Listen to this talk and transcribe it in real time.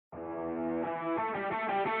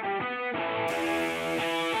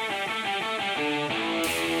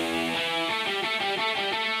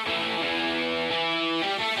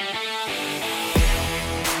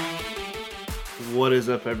What is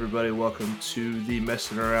up, everybody? Welcome to the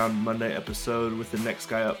Messing Around Monday episode with the Next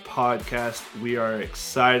Guy Up podcast. We are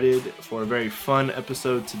excited for a very fun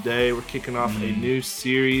episode today. We're kicking off a new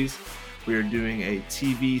series. We are doing a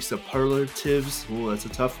TV Superlatives. Ooh, that's a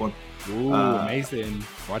tough one. Ooh, Messin.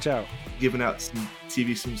 Watch out. Giving out some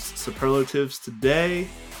TV superlatives today.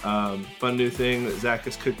 Fun new thing that Zach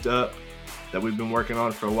has cooked up that we've been working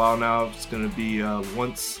on for a while now. It's going to be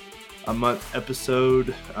once a month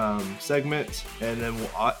episode segment, and then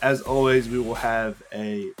as always we will have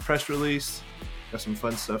a press release. Got some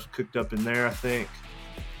fun stuff cooked up in there, I think.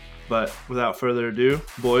 But without further ado,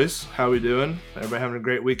 boys, how we doing? Everybody having a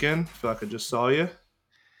great weekend? I feel like I just saw you.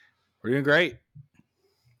 We're doing great.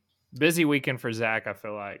 Busy weekend for Zach. I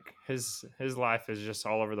feel like his life is just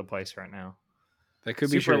all over the place right now. That could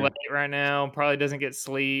be super true. Late right now. Probably doesn't get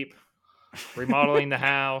sleep. Remodeling the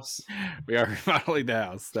house. We are remodeling the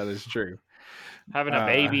house. That is true. Having a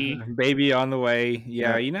baby on the way.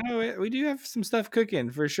 Yeah, you know, we do have some stuff cooking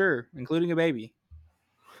for sure, including a baby.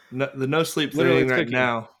 The no sleep Literally thing right cooking.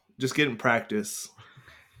 now. Just getting practice.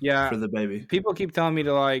 Yeah, for the baby. People keep telling me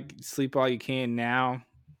to like sleep all you can now,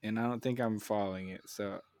 and I don't think I'm following it.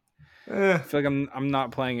 So I feel like I'm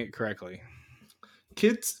not playing it correctly.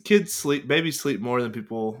 Kids sleep, babies sleep more than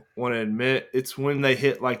people want to admit. It's when they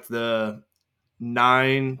hit like the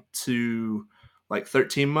 9 to like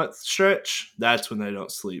 13 month stretch, that's when they don't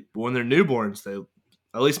sleep. But when they're newborns,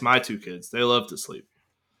 at least my two kids, they love to sleep.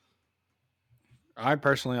 I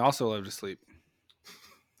personally also love to sleep.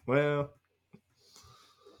 Well,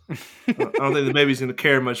 I don't think the baby's going to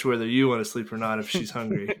care much whether you want to sleep or not if she's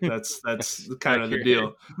hungry. That's kind of the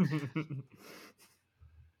deal.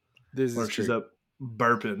 Or she's up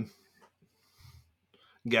burping.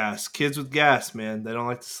 Gas. Kids with gas, man. They don't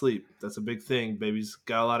like to sleep. That's a big thing. Babies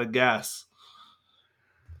got a lot of gas.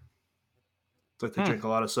 It's like they drink a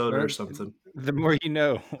lot of soda or something. The more you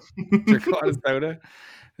know. Drink a lot of soda?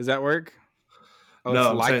 Does that work? Oh,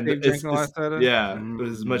 no, I'm like saying drinking a lot of soda? Yeah,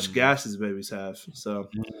 as much gas as babies have. So,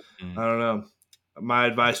 I don't know. My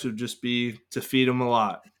advice would just be to feed them a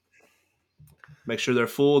lot. Make sure they're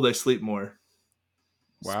full. They sleep more.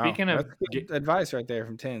 Wow, speaking of good advice right there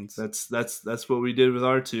from Tens. That's what we did with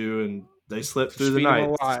our two, and they slept through the night.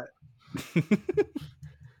 A lot.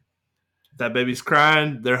 That baby's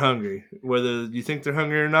crying, they're hungry. Whether you think they're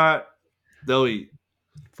hungry or not, they'll eat.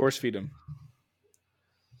 Force feed them.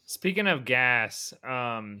 Speaking of gas,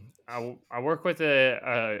 I work with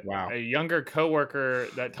a younger coworker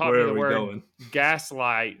that taught me the word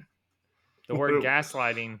gaslight. The word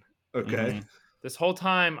gaslighting. Okay. Mm-hmm. This whole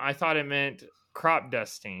time I thought it meant crop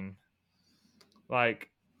dusting. Like,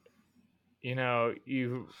 you know,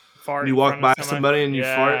 you fart. You walk by somebody and you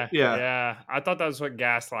fart. Yeah. Yeah. I thought that was what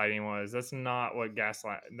gaslighting was. That's not what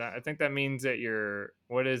I think that means that you're.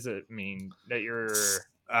 What does it mean? That you're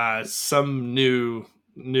some new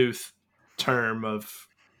term of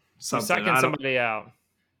something. You're sucking somebody out.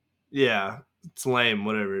 Yeah, it's lame.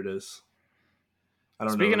 Whatever it is. I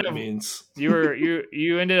don't know what it means.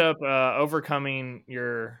 you ended up overcoming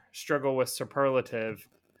your struggle with superlative.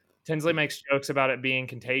 Tinsley makes jokes about it being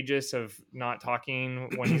contagious of not talking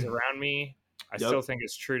when he's around me. I still think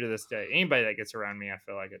it's true to this day. Anybody that gets around me, I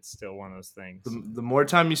feel like it's still one of those things. The more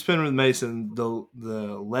time you spend with Mason, the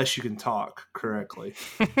less you can talk correctly.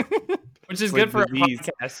 Which is good for a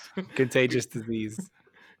podcast. Contagious disease.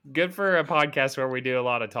 Good for a podcast where we do a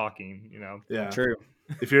lot of talking, you know. Yeah. True.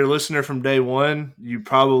 If you're a listener from day one, you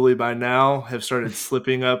probably by now have started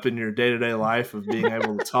slipping up in your day-to-day life of being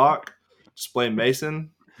able to talk. Just blame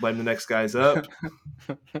Mason. Blame the next guys up.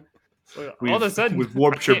 All of a sudden, we've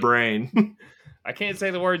warped your brain. I can't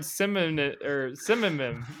say the word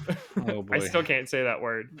synonym. Oh boy. I still can't say that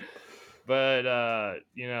word. But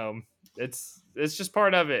you know, it's just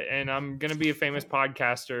part of it. And I'm gonna be a famous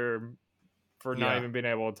podcaster for not even being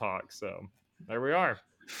able to talk. So there we are.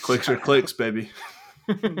 Clicks are clicks, baby.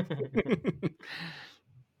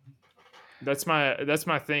 That's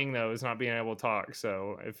my thing though, is not being able to talk.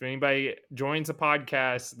 So if anybody joins a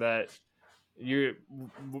podcast that I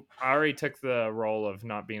already took the role of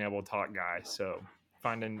not being able to talk guy. So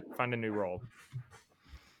find a new role.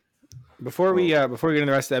 Before we get into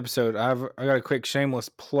the rest of the episode, I got a quick shameless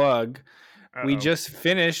plug. Uh-oh. We just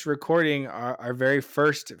finished recording our very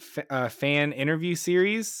first fan interview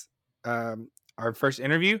series. Our first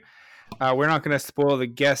interview. We're not going to spoil the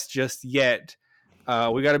guest just yet.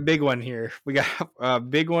 We got a big one here. We got a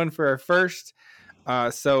big one for our first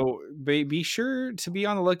So be sure to be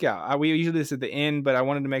on the lookout. We usually do this at the end, but I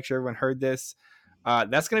wanted to make sure everyone heard this.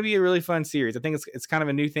 That's going to be a really fun series. I think it's kind of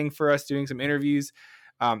a new thing for us, doing some interviews,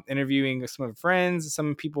 interviewing some friends,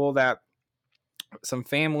 some people some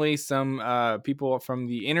family, some people from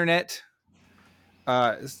the internet.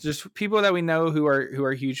 It's just people that we know who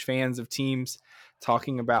are huge fans of teams,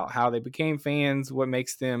 talking about how they became fans, what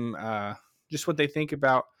makes them, just what they think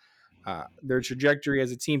about their trajectory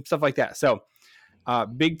as a team, stuff like that. So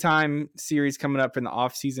big time series coming up in the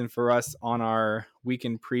off season for us on our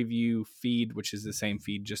weekend preview feed, which is the same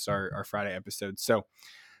feed, just our Friday episode. So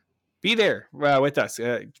be there with us.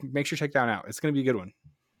 Make sure to check that out. It's going to be a good one.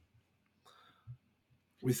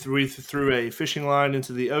 We threw a fishing line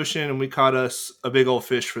into the ocean, and we caught us a big old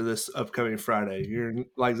fish for this upcoming Friday. You're,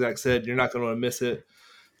 like Zach said, you're not going to want to miss it.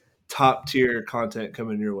 Top tier content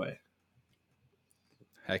coming your way.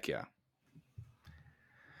 Heck yeah!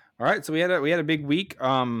 All right, so we had a big week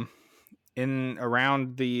in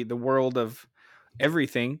around the world of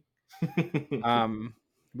everything.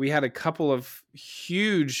 We had a couple of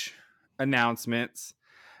huge announcements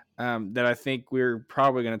that I think we're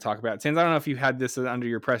probably going to talk about. Tins, I don't know if you had this under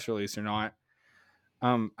your press release or not.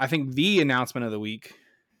 I think the announcement of the week.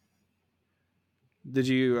 Do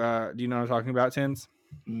you know what I'm talking about, Tins?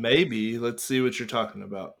 Maybe. Let's see what you're talking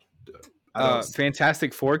about.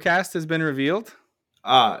 Fantastic Forecast has been revealed.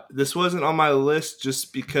 This wasn't on my list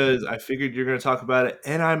just because I figured you're going to talk about it,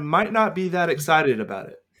 and I might not be that excited about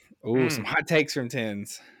it. Oh, some hot takes from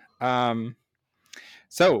Tins.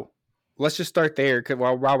 So let's just start there.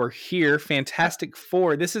 While we're here, Fantastic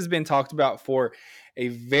Four. This has been talked about for a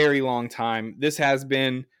very long time. This has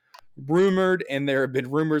been rumored, and there have been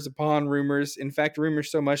rumors upon rumors. In fact, rumors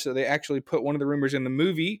so much that they actually put one of the rumors in the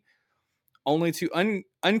movie, only to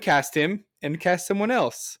uncast him and cast someone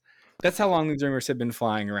else. That's how long these rumors have been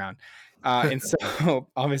flying around. And so,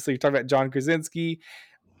 obviously, we talked about John Krasinski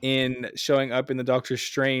in showing up in the Doctor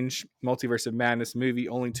Strange Multiverse of Madness movie,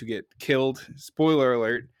 only to get killed. Spoiler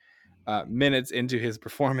alert, minutes into his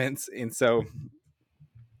performance. And so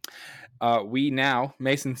we now,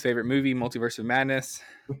 Mason's favorite movie, Multiverse of Madness.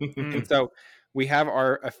 And so we have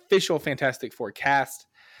our official Fantastic Four cast.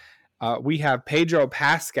 We have Pedro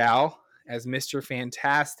Pascal as Mr.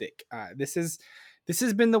 Fantastic. This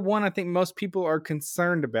has been the one I think most people are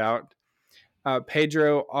concerned about.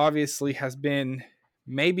 Pedro obviously has been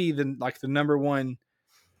maybe the number one,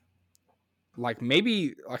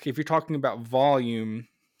 if you're talking about volume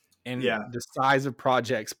and the size of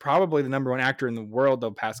projects, probably the number one actor in the world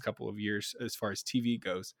the past couple of years as far as TV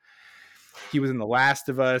goes. He was in The Last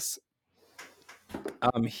of Us.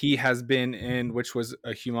 He has been in, which was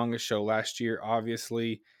a humongous show last year,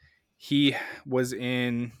 obviously. He was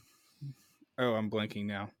in, I'm blanking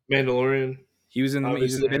now. Mandalorian. He's been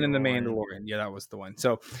in The Mandalorian. Yeah, that was the one.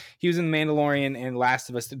 So he was in The Mandalorian and Last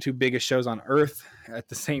of Us, the two biggest shows on Earth at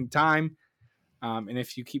the same time. And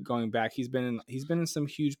if you keep going back, he's been in some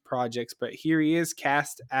huge projects, but here he is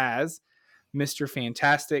cast as Mr.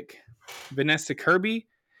 Fantastic. Vanessa Kirby,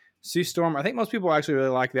 Sue Storm. I think most people actually really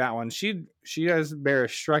like that one. She does bear a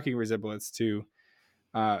striking resemblance to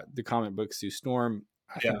the comic book Sue Storm.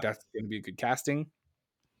 I think that's going to be a good casting.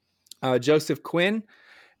 Joseph Quinn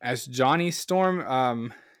as Johnny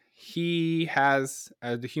Storm. He has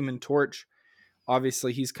the Human Torch.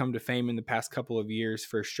 Obviously, he's come to fame in the past couple of years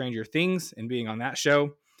for Stranger Things and being on that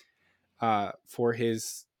show for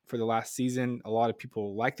the last season. A lot of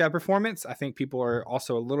people like that performance. I think people are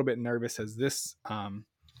also a little bit nervous as this. I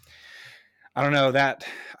don't know that.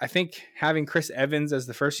 I think having Chris Evans as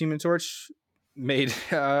the first Human Torch made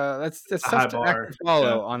that's tough to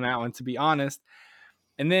follow on that one, to be honest.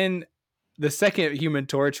 And then the second Human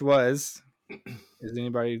Torch was, does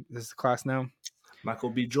the class know?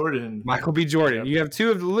 Michael B. Jordan. Yep. You have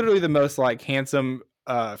two of literally the most handsome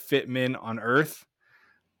fit men on Earth,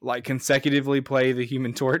 consecutively play the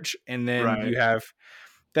Human Torch, and then you have,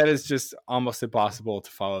 that is just almost impossible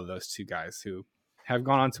to follow those two guys who have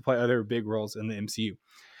gone on to play other big roles in the MCU.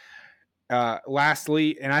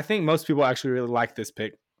 Lastly, and I think most people actually really like this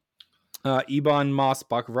pick, Ebon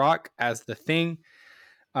Moss-Bachrach as the Thing.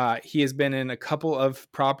 He has been in a couple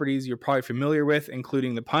of properties you're probably familiar with,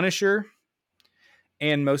 including The Punisher.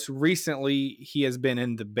 And most recently, he has been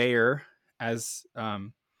in The Bear as, I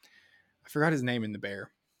forgot his name in The Bear.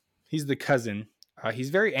 He's the cousin. He's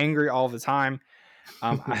very angry all the time.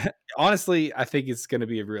 Honestly, I think it's going to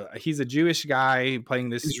be he's a Jewish guy playing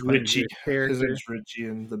this Richie character. His name's Richie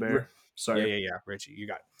in The Bear. Sorry. Yeah. Richie, you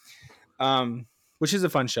got it. Which is a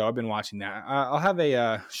fun show. I've been watching that. I'll have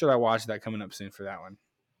a Should I Watch That coming up soon for that one.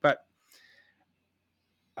 But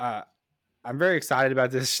I'm very excited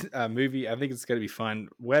about this movie. I think it's going to be fun.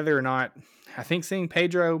 Whether or not, I think seeing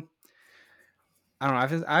Pedro, I don't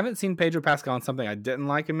know. I haven't seen Pedro Pascal in something I didn't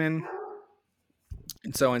like him in.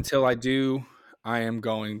 And so until I do, I am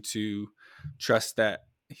going to trust that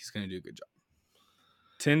he's going to do a good job.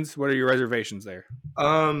 Tins, what are your reservations there?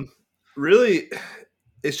 Really,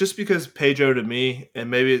 it's just because Pedro to me, and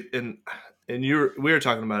maybe we were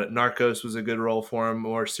talking about it. Narcos was a good role for him,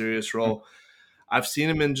 more serious role. I've seen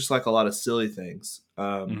him in just like a lot of silly things.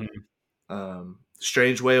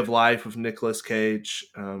 Strange Way of Life with Nicolas Cage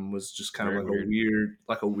was just kind Very of weird.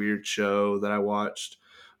 like a weird show that I watched.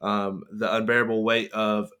 The Unbearable Weight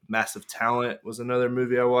of Massive Talent was another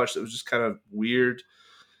movie I watched. It was just kind of weird.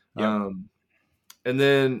 Yep. And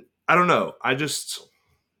then I don't know. He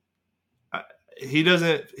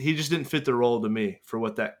just didn't fit the role to me for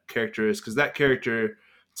what that character is, because that character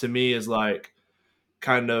to me is like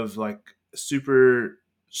kind of like super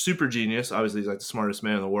genius. Obviously, he's like the smartest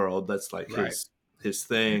man in the world. That's like Right. his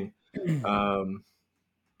thing.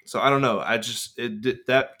 So I don't know.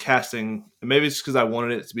 That casting. Maybe it's because I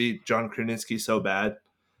wanted it to be John Krasinski so bad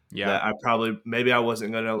that maybe I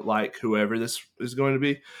wasn't going to like whoever this is going to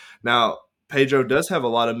be. Now, Pedro does have a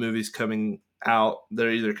lot of movies coming out.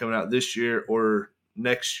 They're either coming out this year or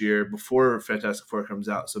next year before Fantastic Four comes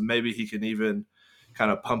out. So maybe he can even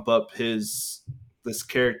kind of pump up this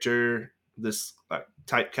character, this like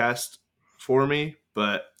typecast for me.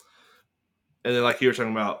 But and then like you were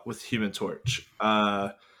talking about with Human Torch,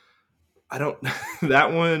 I don't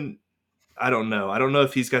that one. I don't know. I don't know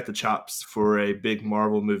if he's got the chops for a big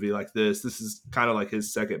Marvel movie like this. This is kind of like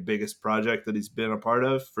his second biggest project that he's been a part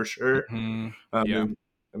of, for sure. I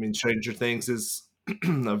mean, Stranger Things is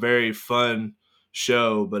a very fun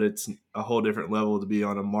show, but it's a whole different level to be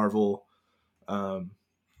on a Marvel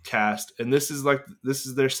cast. And this is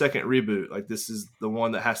their second reboot. Like, this is the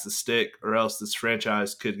one that has to stick, or else this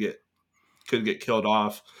franchise could get killed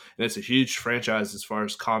off. And it's a huge franchise as far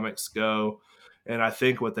as comics go. And I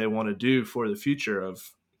think what they want to do for the future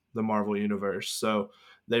of the Marvel universe. So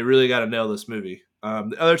they really got to nail this movie.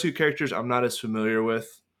 The other two characters I'm not as familiar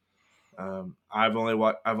with. I've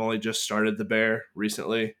only just started The Bear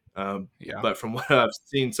recently. But from what I've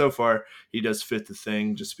seen so far, he does fit the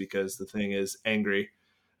Thing, just because the Thing is angry.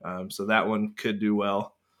 So that one could do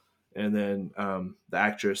well. And then the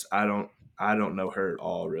actress, I don't know her at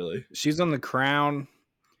all, really. She's on The Crown.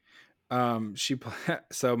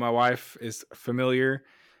 So my wife is familiar.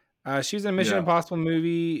 She's in a Mission Impossible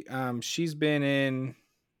movie. She's been in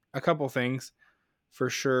a couple things for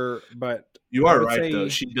sure, but you are right though.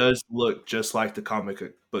 She does look just like the comic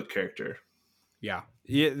book character. Yeah.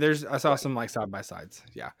 I saw some like side by sides.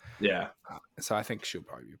 Yeah. So I think she'll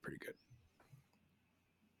probably be pretty good.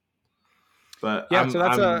 But so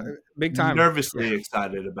that's a big time. Nervously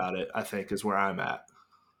excited about it, I think, is where I'm at.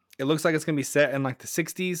 It looks like it's going to be set in like the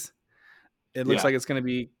 60s. It looks like it's going to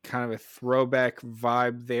be kind of a throwback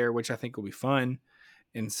vibe there, which I think will be fun.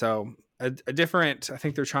 And so a different, I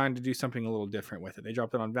think they're trying to do something a little different with it. They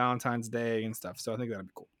dropped it on Valentine's Day and stuff. So I think that'd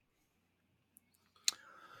be cool.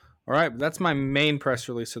 All right. That's my main press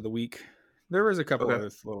release of the week. There was a couple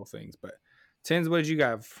other little things, but Tins, what did you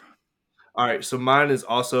have? All right. So mine is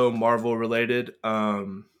also Marvel related.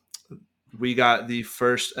 We got the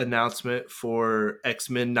first announcement for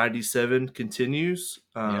X-Men 97 continues.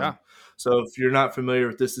 So if you're not familiar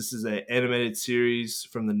with this is an animated series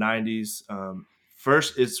from the 90s.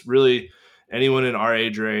 First, it's really anyone in our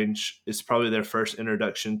age range. It's probably their first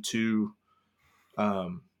introduction to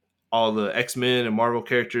all the X-Men and Marvel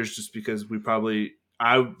characters, just because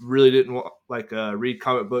I really didn't read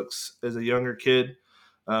comic books as a younger kid,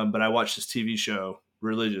 but I watched this TV show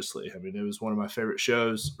religiously. I mean, it was one of my favorite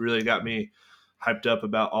shows. Really got me hyped up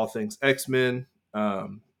about all things X-Men.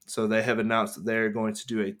 So they have announced that they're going to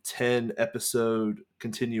do a 10-episode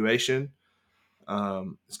continuation.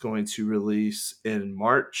 It's going to release in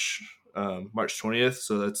March 20th.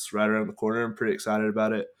 So that's right around the corner. I'm pretty excited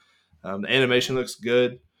about it. The animation looks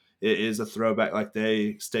good. It is a throwback. Like,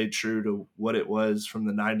 they stayed true to what it was from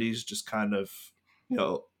the 90s, just kind of,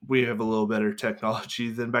 we have a little better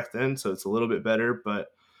technology than back then, so it's a little bit better, but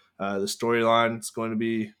the storyline is going to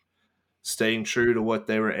be staying true to what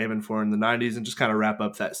they were aiming for in the 90s, and just kind of wrap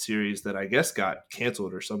up that series that I guess got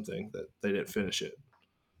canceled or something, that they didn't finish it.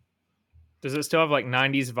 Does it still have like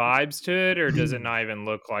 90s vibes to it, or does it not even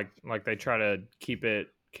look like they try to keep it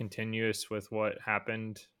continuous with what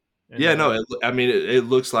happened? It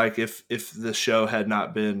looks like if the show had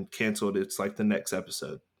not been canceled, it's like the next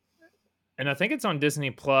episode. And I think it's on Disney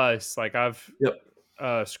Plus. Like, I've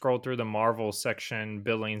scrolled through the Marvel section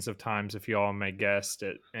billions of times, if you all may guessed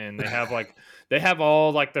it, and they have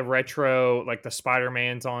all like the retro, like the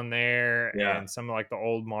Spider-Mans on there, Yeah. and some like the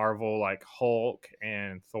old Marvel like Hulk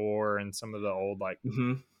and Thor, and some of the old like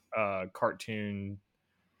cartoon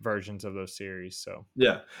versions of those series. So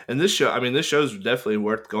yeah, and this show's definitely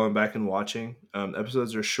worth going back and watching.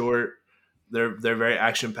 Episodes are short. They're very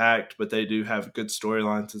action packed, but they do have good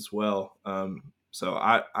storylines as well. So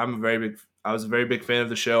I was a very big fan of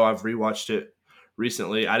the show. I've rewatched it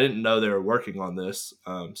recently. I didn't know they were working on this,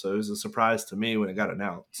 so it was a surprise to me when it got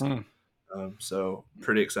announced. So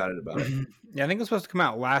pretty excited about it. Yeah, I think it was supposed to come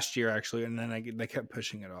out last year actually, and then they kept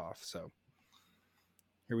pushing it off. So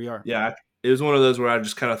here we are. Yeah, it was one of those where I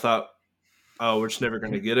just kind of thought, oh, we're just never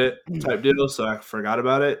going to get it type deal. So I forgot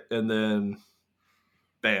about it, and then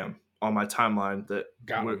bam, on my timeline that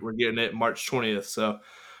we're getting it March 20th. So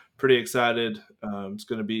pretty excited. It's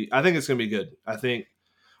going to be, I think it's going to be good. I think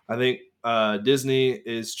Disney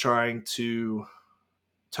is trying to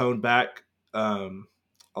tone back a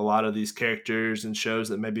lot of these characters and shows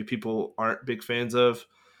that maybe people aren't big fans of,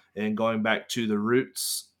 and going back to the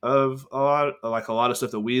roots of a lot of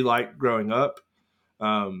stuff that we liked growing up.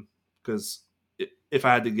 Because if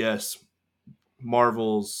I had to guess, the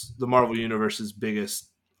Marvel Universe's biggest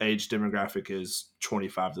age demographic is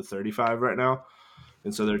 25 to 35 right now.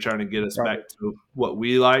 And so they're trying to get us back to what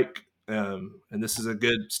we like. And this is a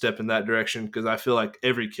good step in that direction, because I feel like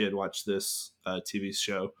every kid watched this TV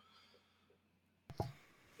show.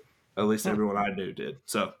 At least everyone I knew did.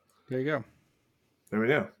 So there you go. There we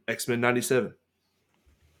go. X-Men 97.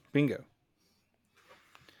 Bingo.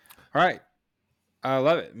 All right. I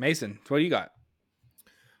love it. Mason, what do you got?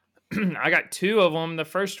 I got two of them. The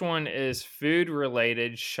first one is food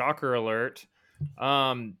related. Shocker alert.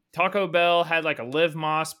 Taco Bell had like a Live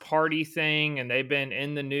Moss party thing, and they've been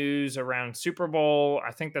in the news around Super Bowl.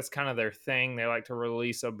 I think that's kind of their thing. They like to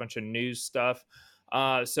release a bunch of news stuff.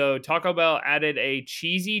 So Taco Bell added a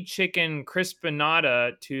cheesy chicken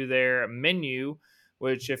Crispanada to their menu,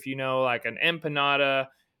 which, if you know, like an empanada,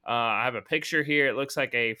 I have a picture here. It looks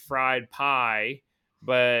like a fried pie,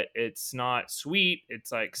 but it's not sweet.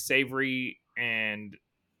 It's like savory and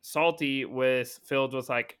salty, filled with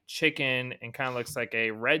like chicken, and kind of looks like a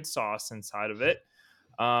red sauce inside of it.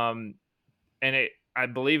 And I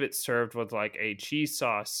believe it's served with like a cheese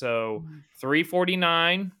sauce. So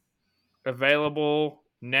 $3.49, available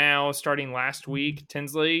now, starting last week.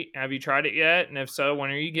 Tinsley, have you tried it yet? And if so, when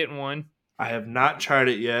are you getting one? I have not tried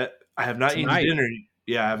it yet. I have not eaten dinner.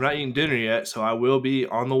 Yeah, I have not eaten dinner yet, so I will be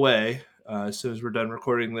on the way as soon as we're done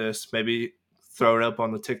recording this. Maybe throw it up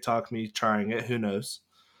on the TikTok, me trying it. Who knows?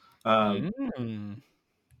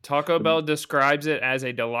 Taco Bell describes it as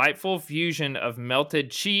a delightful fusion of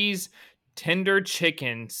melted cheese, tender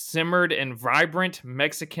chicken, simmered in vibrant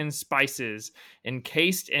Mexican spices,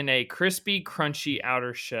 encased in a crispy, crunchy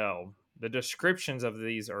outer shell. The descriptions of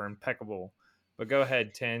these are impeccable. But go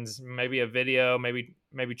ahead, Tins. Maybe a video, maybe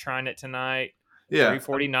trying it tonight. Yeah.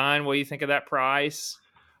 $3.49. What do you think of that price?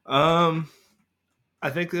 I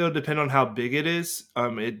think it'll depend on how big it is.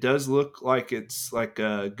 It does look like it's like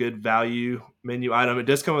a good value menu item. It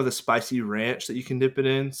does come with a spicy ranch that you can dip it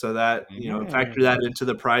in, so that, factor that into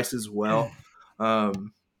the price as well. I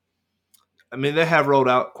mean, they have rolled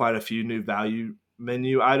out quite a few new value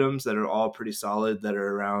menu items that are all pretty solid, that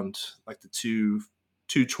are around like the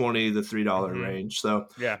 $2.20 the $3 range. So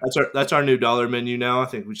yeah, that's our new dollar menu now. I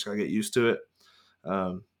think we just gotta get used to it.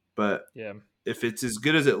 But yeah, if it's as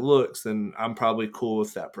good as it looks, then I'm probably cool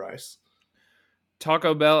with that price.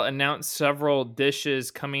 Taco Bell announced several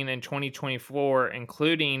dishes coming in 2024,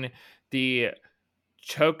 including the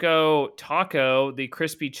Choco Taco, the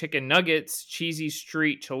crispy chicken nuggets, cheesy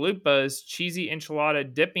street chalupas, cheesy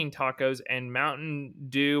enchilada dipping tacos, and Mountain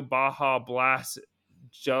Dew Baja Blast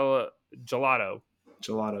gelato. Gelato,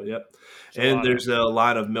 yep. Gelato. And there's a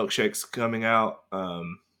line of milkshakes coming out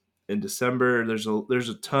in December. There's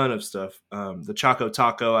a ton of stuff. The Choco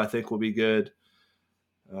Taco, I think, will be good.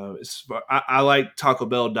 I like Taco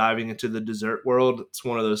Bell diving into the dessert world. It's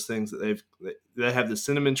one of those things that they have the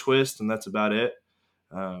cinnamon twist, and that's about it.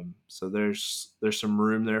 So there's some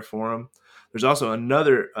room there for them. There's also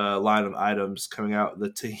another line of items coming out. The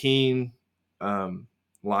Tajin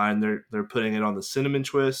line, they're putting it on the cinnamon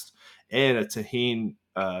twist, and a Tajin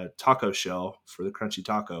taco shell for the crunchy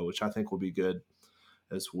taco, which I think will be good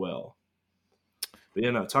as well.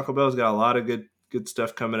 But Taco Bell's got a lot of good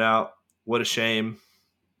stuff coming out. What a shame.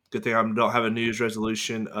 Good thing I don't have a New Year's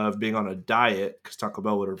resolution of being on a diet, because Taco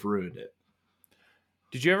Bell would have ruined it.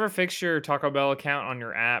 Did you ever fix your Taco Bell account on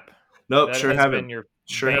your app? Nope, sure haven't.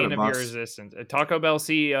 Sure had bane a of your boss. existence. A Taco Bell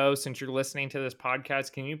CEO, since you're listening to this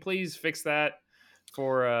podcast, can you please fix that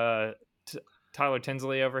for Tyler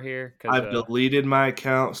Tinsley over here? I've deleted my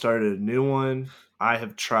account, started a new one. I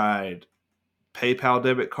have tried PayPal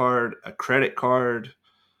debit card, a credit card,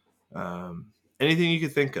 anything you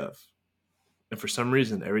could think of. And for some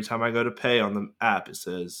reason, every time I go to pay on the app, it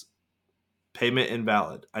says payment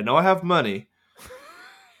invalid. I know I have money,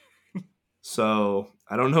 so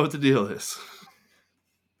I don't know what the deal is.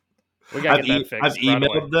 We gotta get that fixed. I've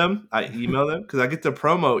emailed them. I email them because I get the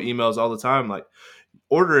promo emails all the time, like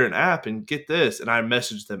order an app and get this. And I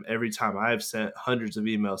message them every time. I have sent hundreds of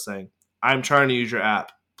emails saying, I'm trying to use your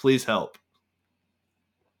app. Please help.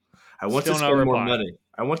 I want to spend more money.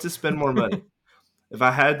 I want to spend more money. If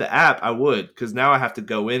I had the app, I would, because now I have to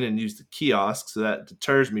go in and use the kiosk, so that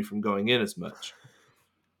deters me from going in as much.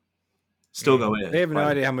 Still go in. They have no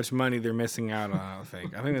idea how much money they're missing out on, I don't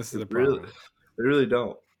think. I think this is the problem. They really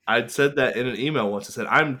don't. I'd said that in an email once. I said,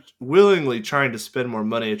 I'm willingly trying to spend more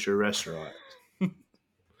money at your restaurant.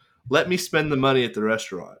 Let me spend the money at the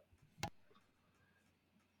restaurant.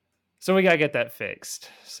 So we got to get that fixed.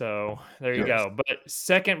 So there you go. But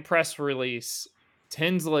second press release,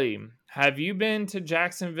 Tinsley, have you been to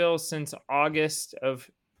Jacksonville since August of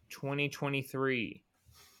 2023?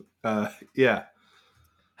 Yeah.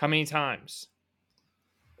 How many times?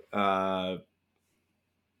 I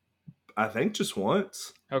think just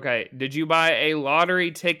once. Okay. Did you buy a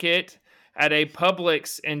lottery ticket at a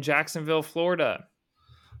Publix in Jacksonville, Florida?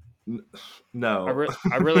 No.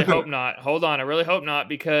 I really hope not. Hold on. I really hope not,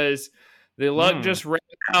 because the luck just ran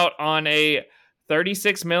out on a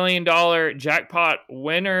 $36 million jackpot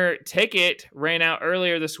winner ticket. Ran out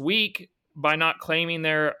earlier this week by not claiming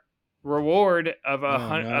their reward of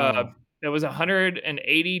it was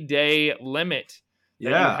 180-day limit.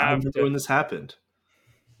 Yeah, I remember when this happened.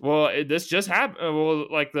 Well, this just happened. Well,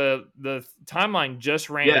 like the timeline just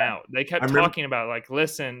ran out. They kept talking about it, like,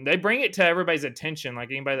 listen, they bring it to everybody's attention. Like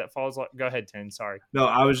anybody that follows, go ahead, Tim. Sorry. No,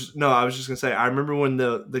 I was just gonna say, I remember when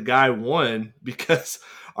the guy won, because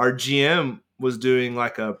our GM was doing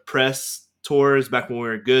like a press tours back when we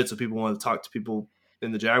were good, so people wanted to talk to people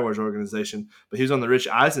in the Jaguars organization. But he was on the Rich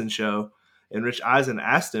Eisen show, and Rich Eisen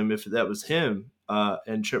asked him if that was him.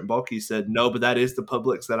 And Trent Baalke said, no, but that is the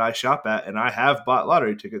Publix that I shop at, and I have bought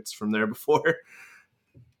lottery tickets from there before.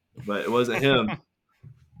 But it wasn't him.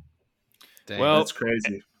 Dang. Well, that's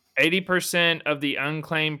crazy. 80% of the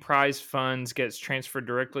unclaimed prize funds gets transferred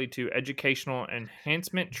directly to Educational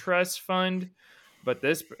Enhancement Trust Fund, but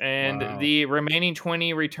the remaining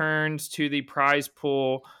 20 returns to the prize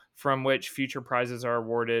pool, from which future prizes are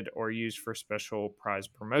awarded or used for special prize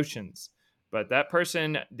promotions. But that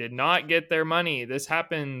person did not get their money. This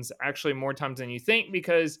happens actually more times than you think,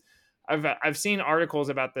 because I've seen articles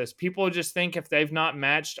about this. People just think if they've not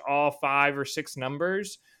matched all 5 or 6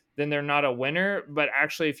 numbers, then they're not a winner. But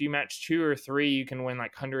actually, if you match 2 or 3, you can win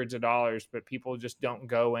like hundreds of dollars. But people just don't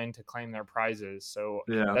go in to claim their prizes. So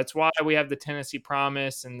that's why we have the Tennessee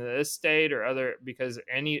Promise in this state or other, because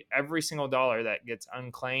every single dollar that gets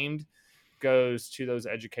unclaimed goes to those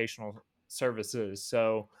educational services.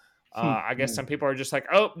 So I guess some people are just like,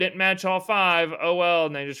 oh, didn't match all 5. Oh, well.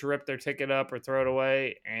 And they just rip their ticket up or throw it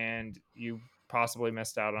away. And you possibly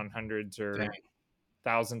missed out on hundreds or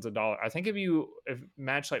thousands of dollars. I think if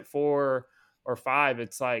match like 4 or 5,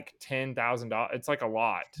 it's like $10,000. It's like a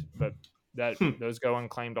lot, but those go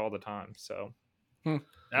unclaimed all the time. So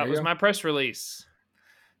that was my press release.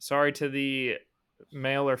 Sorry to the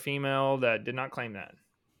male or female that did not claim that.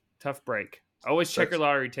 Tough break. Always check your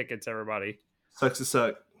lottery tickets, everybody. Sucks to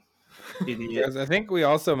suck. Idiot. I think we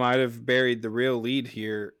also might have buried the real lead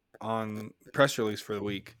here on press release for the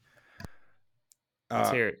week.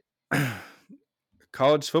 Let's hear it.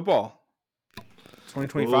 College football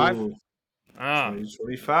 2025.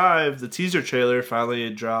 2025. The teaser trailer finally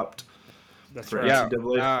dropped. That's right.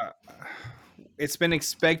 Yeah. It's been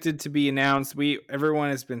expected to be announced.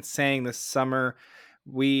 Everyone has been saying this summer.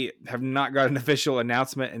 We have not got an official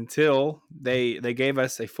announcement until they gave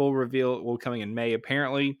us a full reveal. Coming in May,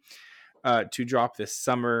 apparently, to drop this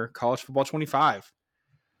summer. College football 25.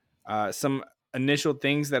 Some initial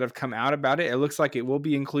things that have come out about it. It looks like it will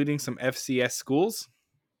be including some FCS schools.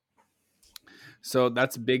 So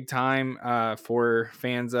that's big time for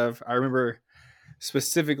fans of. I remember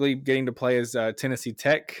specifically getting to play as Tennessee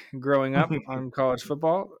Tech growing up on college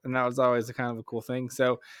football, and that was always a kind of a cool thing.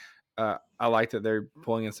 So I like that they're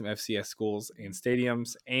pulling in some FCS schools and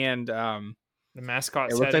stadiums, and the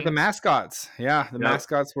mascots. It looks like the mascots. Yeah,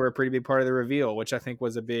 mascots were a pretty big part of the reveal, which I think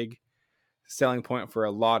was a big selling point for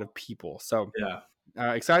a lot of people. So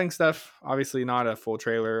exciting stuff. Obviously not a full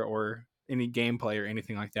trailer or any gameplay or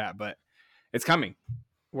anything like that, but it's coming.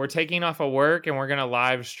 We're taking off of work and we're gonna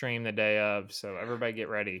live stream the day of, so everybody get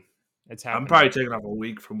ready. It's happening. I'm probably taking off a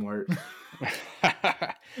week from work.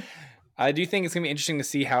 I do think it's gonna be interesting to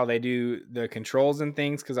see how they do the controls and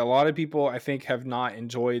things, because a lot of people I think have not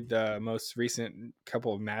enjoyed the most recent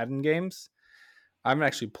couple of Madden games. I haven't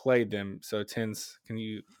actually played them, so Tins, can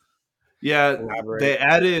you? Yeah, elaborate? they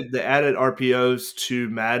added RPOs to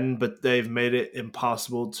Madden, but they've made it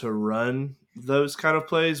impossible to run those kind of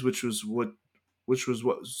plays, which was what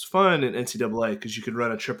was fun in NCAA, because you could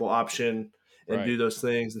run a triple option and do those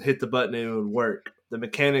things and hit the button and it would work. The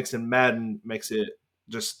mechanics in Madden makes it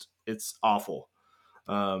just it's awful.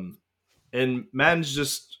 And Madden's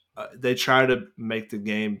just they try to make the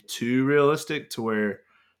game too realistic to where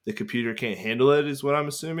the computer can't handle it, is what I'm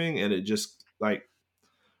assuming, and it just like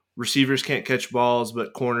receivers can't catch balls,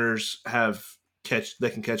 but corners they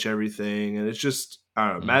can catch everything, and it's just I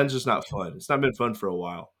don't know. Madden's just not fun. It's not been fun for a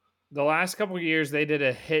while. The last couple of years, they did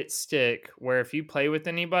a hit stick where if you play with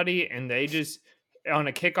anybody and they just on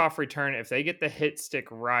a kickoff return, if they get the hit stick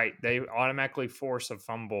right, they automatically force a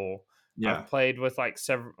fumble. Yeah. I've played with like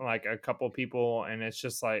a couple of people, and it's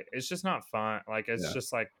just not fun. Like it's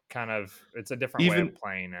just like kind of it's a different way of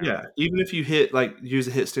playing now. Yeah, even if you use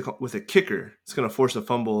a hit stick with a kicker, it's gonna force a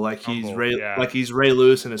fumble like he's Ray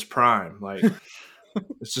Lewis in his prime. Like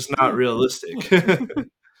it's just not realistic.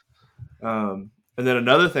 And then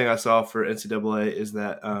another thing I saw for NCAA is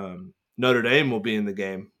that Notre Dame will be in the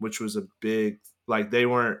game, which was a big they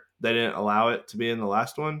didn't allow it to be in the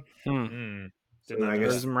last one. So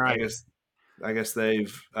I guess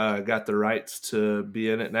they've got the rights to be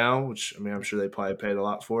in it now, which I mean I'm sure they probably paid a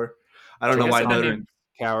lot for. I don't know why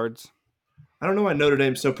cowards. I don't know why Notre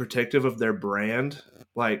Dame's so protective of their brand.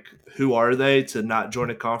 Like, who are they to not join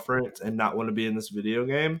a conference and not want to be in this video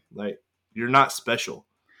game? Like, you're not special.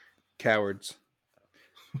 Cowards.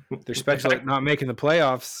 They're special at not making the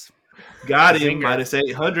playoffs. Got him. Minus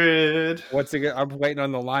 800. What's it? I'm waiting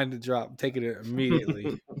on the line to drop. I'm taking it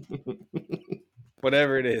immediately.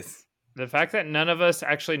 Whatever it is. The fact that none of us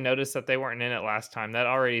actually noticed that they weren't in it last time, that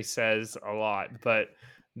already says a lot. But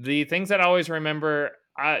the things that I always remember,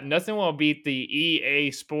 nothing will beat the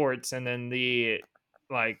EA Sports and then the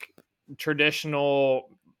traditional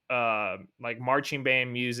marching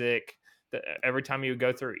band music. Every time you would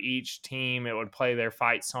go through each team, it would play their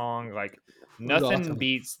fight song. Like nothing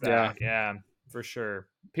beats that. Yeah, for sure.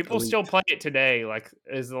 People still play it today. Like,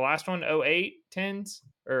 is the last one 08 10s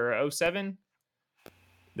or 07?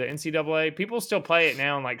 The NCAA, people still play it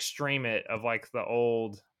now and stream it of the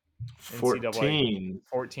old 14.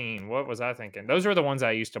 14. What was I thinking? Those were the ones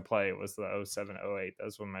I used to play. It was the 07, 08.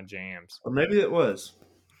 Those were my jams. Or maybe it was.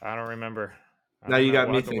 I don't remember. Now you got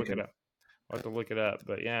me thinking. I'll have to look it up.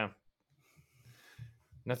 But yeah,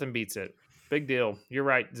 nothing beats it. Big deal. You're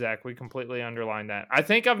right, Zach. We completely underlined that. I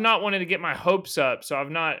think I've not wanted to get my hopes up. So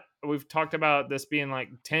we've talked about this being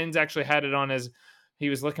Tens actually had it on as he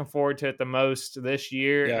was looking forward to it the most this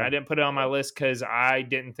year. Yeah. And I didn't put it on my list because I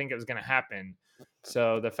didn't think it was going to happen.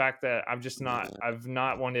 So the fact that I've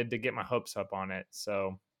not wanted to get my hopes up on it.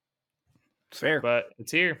 So it's fair, but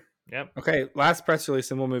it's here. Yep. Okay. Last press release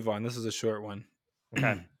and we'll move on. This is a short one.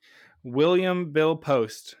 Okay. William Bill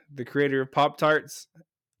Post, the creator of Pop-Tarts,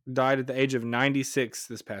 died at the age of 96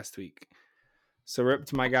 this past week. So rip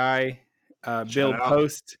to my guy, Bill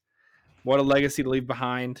Post. What a legacy to leave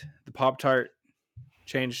behind. The Pop-Tart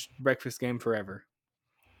changed breakfast game forever.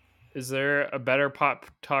 Is there a better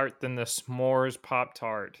Pop-Tart than the S'mores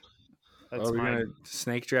Pop-Tart? We're going to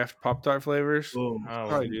snake draft Pop-Tart flavors?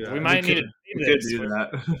 Probably do that. We might need to do that.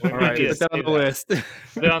 All right, put that on the list.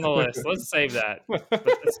 Put it on the list. Let's save that.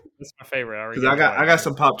 That's my favorite. Because I got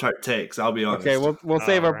some Pop-Tart takes, I'll be honest. Okay, we'll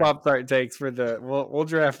save our Pop-Tart takes for we'll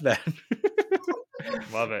draft that.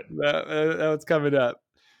 Love it. That's coming up.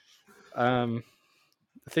 I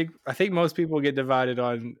think most people get divided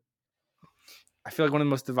on. I feel like one of the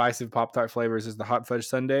most divisive Pop-Tart flavors is the hot fudge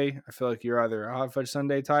sundae. I feel like you're either a hot fudge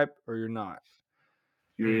sundae type or you're not.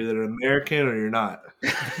 You're either American or you're not.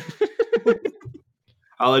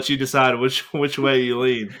 I'll let you decide which way you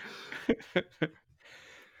lean.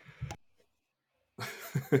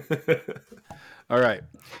 All right.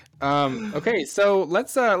 Okay, so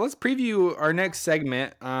let's preview our next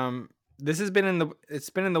segment. This has been in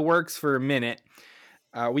the works for a minute.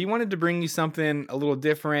 We wanted to bring you something a little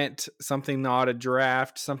different, something not a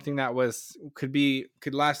draft, something that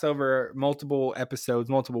could last over multiple episodes,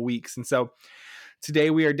 multiple weeks. And so today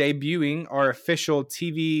we are debuting our official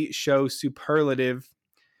TV show superlative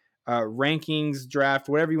rankings, draft,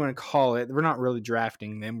 whatever you want to call it. We're not really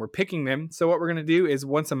drafting them. We're picking them. So what we're going to do is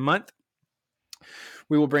once a month,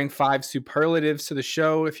 We will bring 5 superlatives to the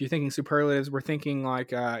show. If you're thinking superlatives, we're thinking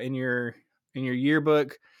like in your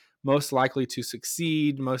yearbook, most likely to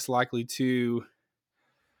succeed, most likely to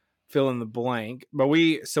fill in the blank. But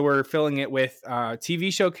we're filling it with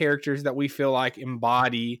TV show characters that we feel like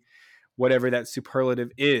embody whatever that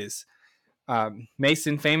superlative is.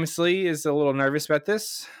 Messin famously is a little nervous about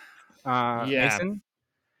this. Messin,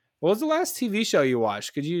 what was the last TV show you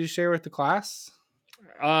watched? Could you share with the class?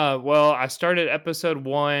 Well, I started episode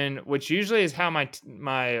 1, which usually is how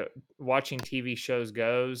my watching TV shows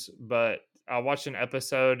goes. But I watched an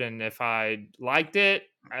episode, and if I liked it,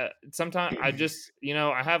 sometimes I just,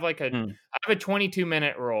 I have I have a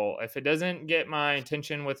 22-minute rule. If it doesn't get my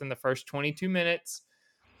attention within the first 22 minutes,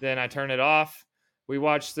 then I turn it off. We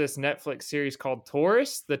watched this Netflix series called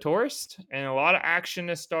The Tourist, and a lot of action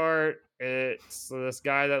to start. It's this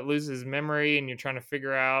guy that loses memory, and he's trying to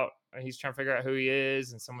figure out who he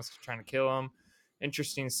is, and someone's trying to kill him.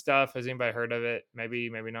 Interesting stuff. Has anybody heard of it? Maybe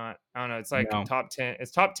not. I don't know. It's like top 10.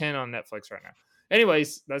 It's top 10 on Netflix right now.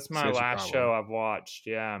 Anyways, that's my last show I've watched.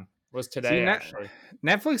 Yeah, was today actually.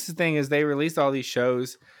 Netflix's thing is they release all these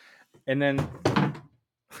shows, and then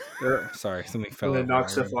sorry, something fell. And they knock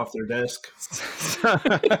stuff off their desk.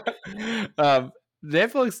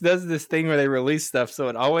 Netflix does this thing where they release stuff,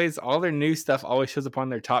 so all their new stuff always shows up on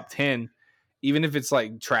their top 10, even if it's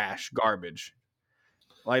like trash, garbage.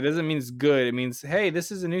 Like, it doesn't mean it's good. It means, hey,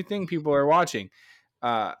 this is a new thing people are watching.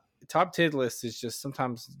 Top 10 list is just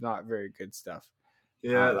sometimes not very good stuff.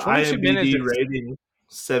 Yeah, IMDb rating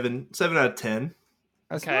 7 out of 10.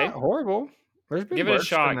 That's not horrible. Give it a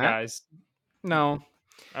shot, guys. No.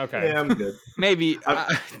 Okay. Yeah, I'm good. Maybe.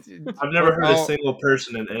 I've never heard a single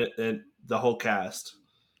person in the whole cast.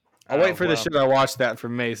 I'll wait for the show I watch that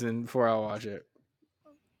from Messin before I watch it.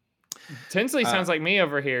 Tinsley sounds like me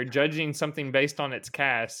over here judging something based on its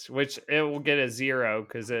cast, which it will get a 0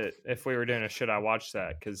 because if we were doing a should I watch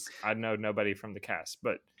that, because I know nobody from the cast.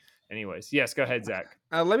 But anyways, yes, go ahead, Zach.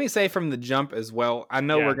 Let me say from the jump as well. I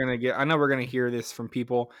know we're gonna hear this from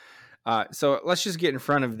people. So let's just get in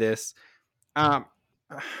front of this. I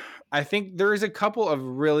think there is a couple of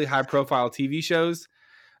really high profile TV shows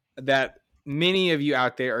that many of you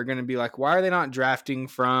out there are going to be like, why are they not drafting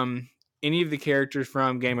from any of the characters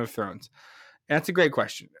from Game of Thrones? And that's a great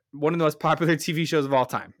question. One of the most popular TV shows of all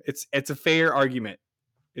time. It's a fair argument.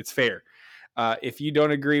 It's fair. If you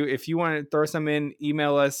don't agree, if you want to throw some in,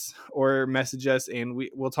 email us or message us, and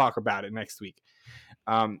we'll talk about it next week.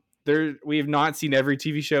 We have not seen every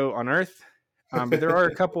TV show on Earth, but there are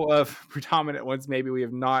a couple of predominant ones maybe we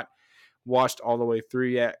have not watched all the way through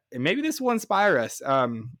yet, and maybe this will inspire us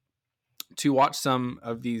to watch some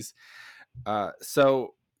of these.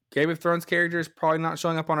 So Game of Thrones characters probably not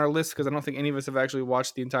showing up on our list because I don't think any of us have actually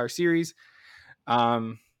watched the entire series.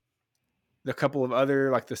 The couple of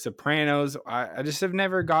other, like The Sopranos, I just I've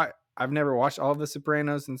never watched all of The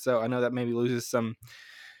Sopranos, and so I know that maybe loses some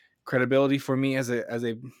credibility for me as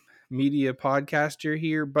a media podcaster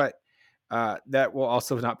here, but that will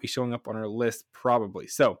also not be showing up on our list probably.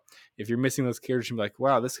 So if you're missing those characters and be like,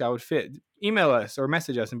 wow, this guy would fit, email us or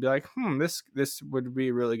message us and be like, this would be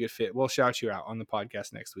a really good fit. We'll shout you out on the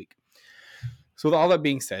podcast next week. So with all that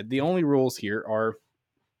being said, the only rules here are,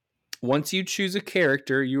 once you choose a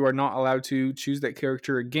character, you are not allowed to choose that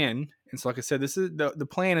character again. And so like I said, this is the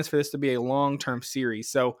plan is for this to be a long-term series.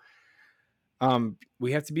 So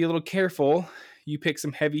we have to be a little careful. You pick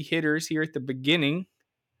some heavy hitters here at the beginning.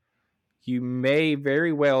 You may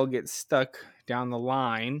very well get stuck down the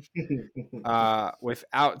line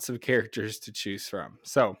without some characters to choose from.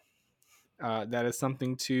 So that is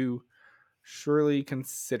something to surely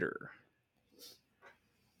consider.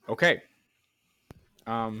 Okay.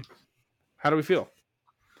 How do we feel?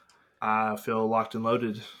 I feel locked and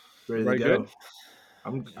loaded, ready to go.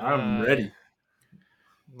 Good? I'm ready.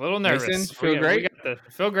 A little nervous. Messin, feel great?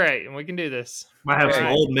 Feel great, and we can do this. Might have some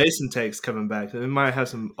old Messin takes coming back. We might have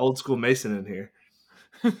some old school Messin in here.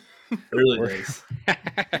 Really nice.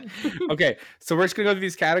 Okay, so we're just going to go through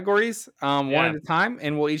these categories one at a time,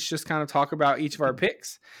 and we'll each just kind of talk about each of our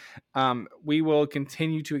picks. We will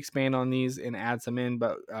continue to expand on these and add some in,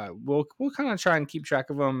 but we'll kind of try and keep track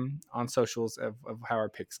of them on socials of how our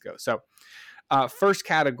picks go. So first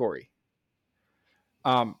category.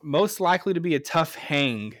 Most likely to be a tough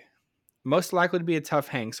hang.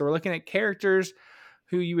 So we're looking at characters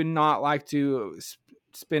who you would not like to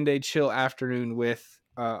spend a chill afternoon with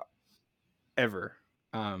ever.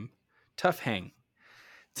 Tough hang.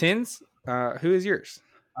 Tins, who is yours?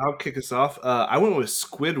 I'll kick us off. I went with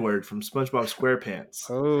Squidward from SpongeBob SquarePants.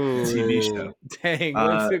 Oh, TV show. Dang,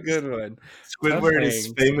 that's a good one. Squidward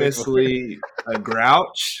is famously a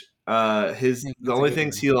grouch. The only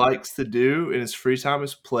things he likes to do in his free time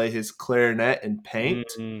is play his clarinet and paint.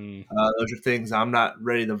 Those are things I'm not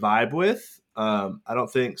ready to vibe with. I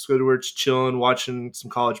don't think Squidward's chilling, watching some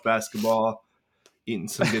college basketball, eating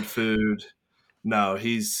some good food. No,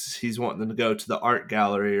 he's wanting them to go to the art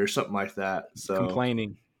gallery or something like that. So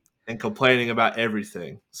complaining about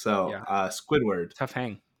everything. So Squidward, tough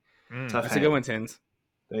hang. Tough That's hang. a good one, Tins.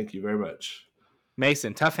 Thank you very much.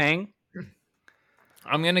 Mason, tough hang.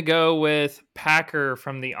 I'm gonna go with Packer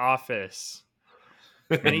from The Office.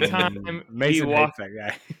 Anytime Mason hates that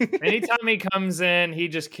guy. Anytime he comes in, he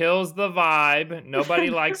just kills the vibe. Nobody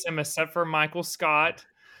likes him except for Michael Scott.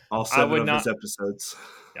 All 7 of his episodes.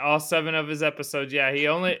 All 7 of his episodes. Yeah,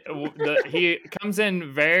 he comes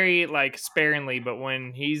in very sparingly, but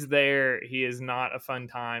when he's there, he is not a fun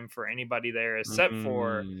time for anybody there except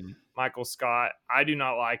for Michael Scott. I do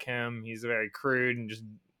not like him. He's very crude and just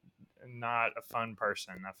not a fun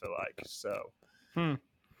person, I feel like. So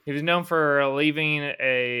he was known for leaving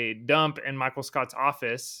a dump in Michael Scott's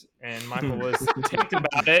office, and Michael was ticked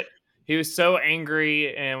about it. He was so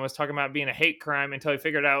angry and was talking about being a hate crime until he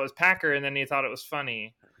figured out it was Packer, and then he thought it was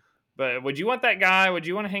funny. But would you want that guy? Would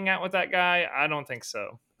you want to hang out with that guy? I don't think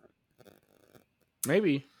so.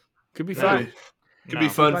 Maybe. Could be fun. Could be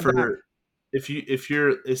fun for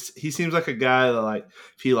he seems like a guy that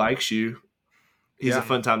if he likes you, he's a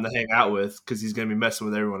fun time to hang out with because he's going to be messing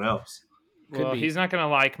with everyone else. Well, he's not going to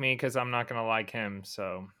like me because I'm not going to like him.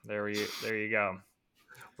 So there you go.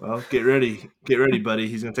 Well, get ready, buddy.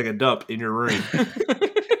 He's going to take a dump in your room.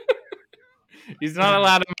 He's not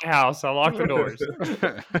allowed in my house. I'll lock the doors.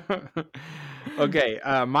 Okay,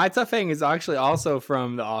 my tough hang is actually also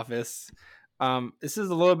from The Office. This is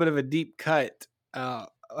a little bit of a deep cut.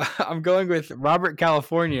 I'm going with Robert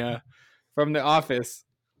California from The Office.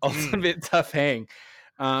 Also a bit tough hang.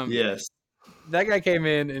 Yes. That guy came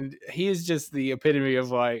in, and he is just the epitome of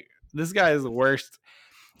this guy is the worst.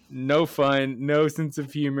 No fun, no sense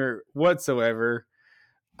of humor whatsoever.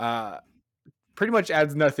 Pretty much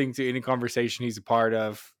adds nothing to any conversation he's a part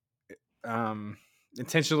of.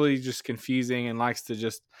 Intentionally just confusing and likes to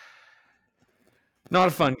just not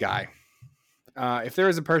a fun guy. If there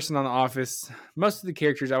was a person on The Office, most of the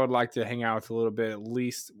characters I would like to hang out with a little bit, at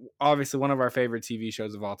least. Obviously, one of our favorite TV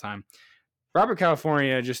shows of all time. Robert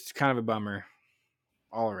California, just kind of a bummer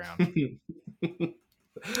all around.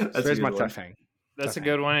 So there's my tough hang. That's a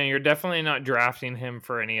good one, and you're definitely not drafting him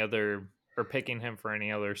for any other or picking him for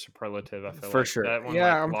any other superlative. I feel for sure. That one,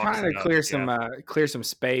 I'm trying to clear some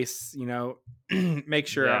space. Make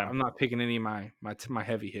sure I'm not picking any of my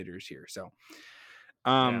heavy hitters here. So,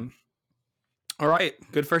 all right,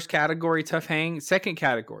 good first category, tough hang. Second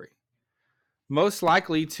category, most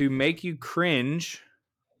likely to make you cringe.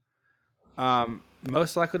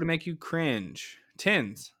 Most likely to make you cringe.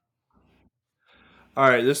 Tins. All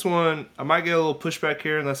right, this one, I might get a little pushback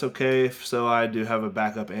here, and that's okay. So I do have a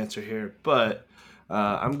backup answer here. But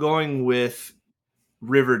I'm going with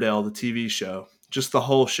Riverdale, the TV show. Just the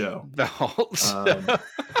whole show. The whole show.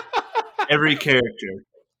 Every character.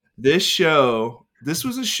 This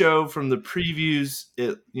was a show from the previews.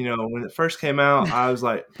 When it first came out, I was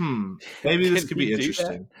like, maybe this could be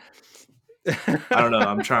interesting. I don't know.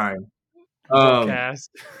 I'm trying.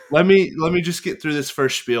 Let me just get through this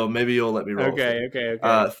first spiel. Maybe you'll let me roll. Okay.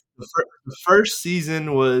 The first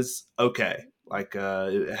season was okay.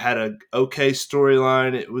 It had a okay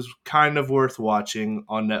storyline. It was kind of worth watching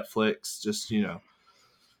on Netflix. Just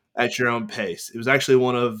at your own pace. It was actually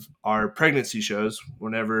one of our pregnancy shows.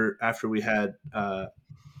 After we had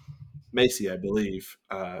Macy, I believe,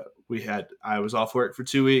 I was off work for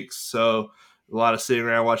 2 weeks, so a lot of sitting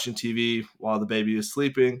around watching TV while the baby was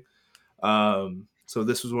sleeping. So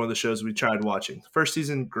this was one of the shows we tried watching. First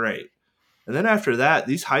season, great. And then after that,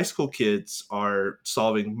 these high school kids are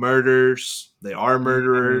solving murders. They are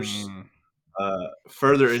murderers.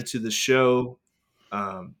 Further into the show,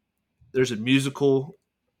 there's a musical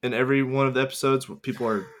in every one of the episodes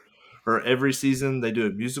where every season they do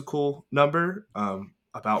a musical number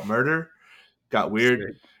about murder. Got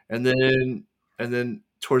weird. And then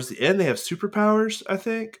towards the end, they have superpowers, I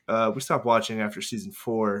think. We stopped watching after season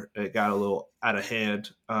 4. It got a little out of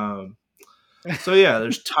hand. So, yeah,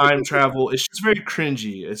 there's time travel. It's just very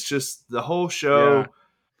cringy. It's just the whole show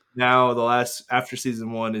now, after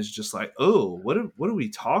season 1 is just what are we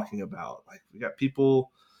talking about? We got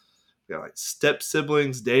people, step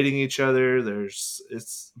siblings dating each other.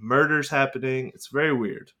 It's murders happening. It's very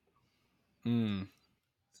weird. So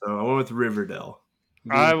I went with Riverdale.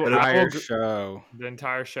 The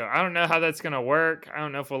entire show. I don't know how that's going to work. I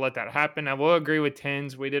don't know if we'll let that happen. I will agree with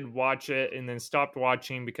Tins. We did watch it and then stopped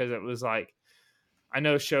watching because it was I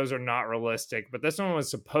know shows are not realistic, but this one was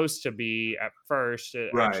supposed to be at first.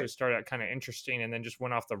 It actually started out kind of interesting and then just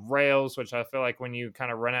went off the rails, which I feel like when you kind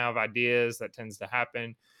of run out of ideas, that tends to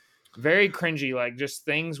happen. Very cringy, like just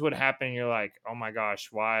things would happen. And you're like, oh my gosh,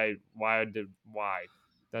 why?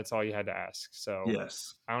 That's all you had to ask. So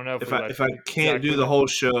yes, I don't know if I can't do the whole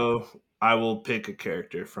show, I will pick a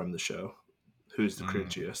character from the show. Who's the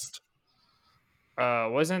cringiest?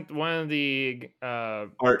 Wasn't one of the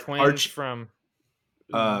twins from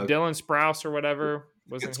Dylan Sprouse or whatever?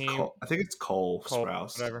 Wasn't he? I think it's Cole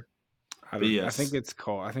Sprouse. Whatever. I think it's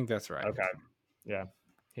Cole. I think that's right. Okay. Yeah.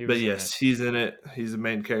 He's in it. He's the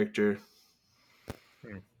main character.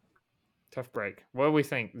 Tough break. What do we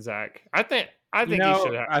think, Zach? I think you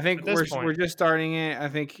should have. I think we're just starting it. I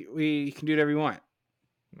think we can do whatever you want.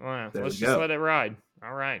 Well, let's just let it ride.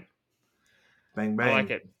 All right. Bang bang. I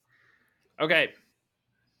like it. Okay.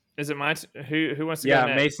 Is it my who wants to go next?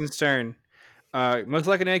 Yeah, Mason's turn. Most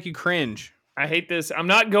likely to make you cringe. I hate this. I'm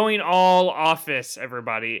not going all Office,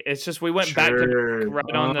 everybody. It's just we went back to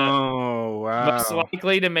right on the most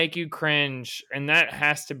likely to make you cringe, and that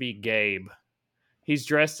has to be Gabe. He's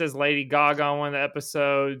dressed as Lady Gaga on one of the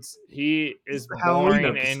episodes. He is boring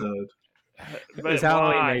episode. It's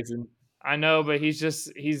Halloween, Mason. I know, but he's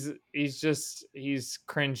cringy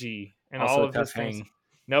and also all of his things.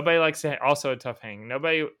 Nobody likes it. Also a tough hang.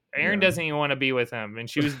 Aaron doesn't even want to be with him, and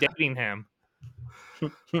she was dating him.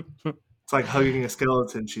 It's like hugging a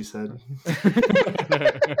skeleton, she said.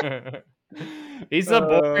 He's a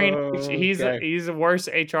boring. He's a worse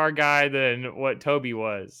HR guy than what Toby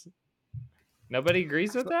was. Nobody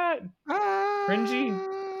agrees with that. Cringy.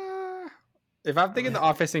 If I'm thinking The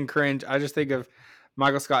Office and cringe, I just think of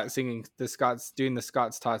Michael Scott doing the Scott's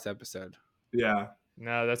Tots episode. Yeah.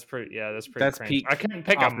 No, that's pretty. Yeah, that's pretty. That's cringe. peak. I couldn't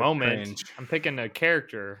pick a moment. Cringe. I'm picking a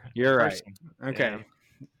character. You're right. Okay.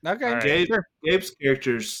 Yeah. Okay. Right. Gabe's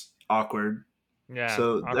character's awkward. Yeah.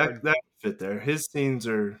 So that fit there. His scenes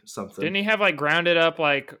are something. Didn't he have like grounded up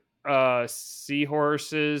like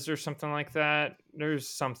seahorses or something like that? There's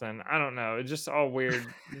something. I don't know. It's just all weird.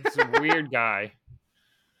 It's a weird guy.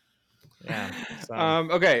 Yeah. So.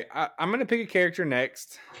 Okay. I'm gonna pick a character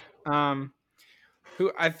next. Who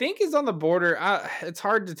I think is on the border. It's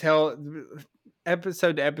hard to tell.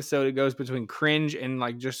 Episode to episode, it goes between cringe and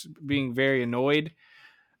like just being very annoyed.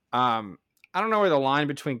 I don't know where the line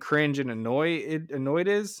between cringe and annoyed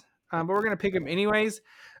is, but we're gonna pick him anyways.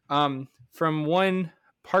 From one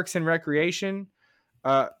Parks and Recreation,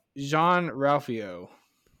 Jean Ralphio.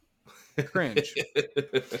 Cringe.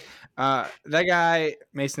 That guy,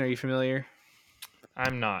 Mason. Are you familiar?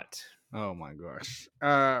 I'm not. Oh my gosh.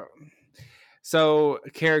 So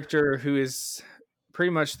a character who is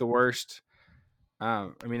pretty much the worst. I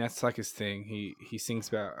mean, that's like his thing. He sings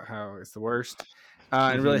about how it's the worst,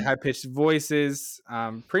 and really high pitched voices.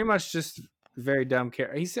 Pretty much just very dumb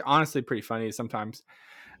character. He's honestly pretty funny sometimes.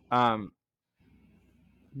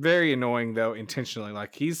 Very annoying though, intentionally.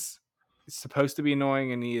 Like he's supposed to be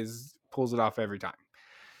annoying, and pulls it off every time,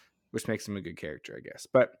 which makes him a good character, I guess.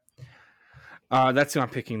 But that's who I'm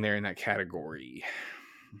picking there in that category.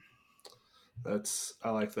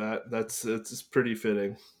 I like that. It's pretty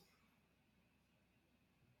fitting.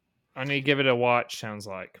 I need to give it a watch. Sounds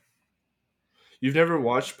like you've never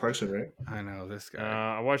watched Parks and Rec. I know this guy.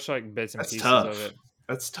 I watched like bits and pieces tough. of it.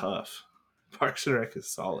 That's tough. Parks and Rec is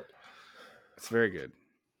solid. It's very good.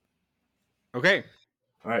 Okay.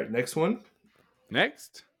 All right. Next one.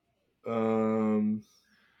 Next.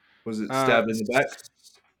 Was it stab in the back?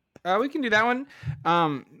 We can do that one.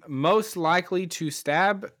 Most likely to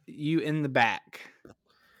stab you in the back.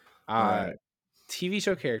 All right. TV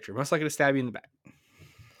show character. Most likely to stab you in the back.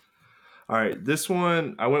 All right. This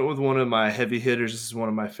one, I went with one of my heavy hitters. This is one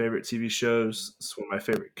of my favorite TV shows. It's one of my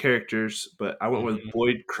favorite characters, but I went with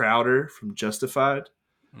Boyd Crowder from Justified.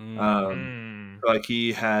 Like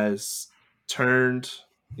he has turned,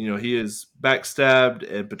 he has backstabbed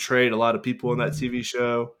and betrayed a lot of people in that TV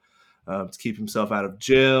show to keep himself out of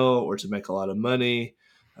jail or to make a lot of money.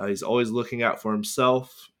 He's always looking out for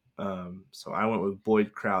himself. So I went with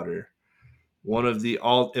Boyd Crowder, one of the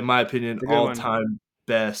in my opinion, all-time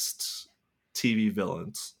best TV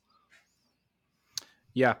villains.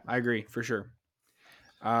 Yeah, I agree for sure.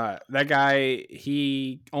 That guy,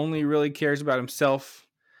 he only really cares about himself.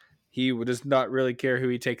 He does not really care who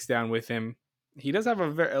he takes down with him. He does have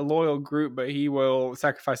a loyal group, but he will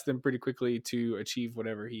sacrifice them pretty quickly to achieve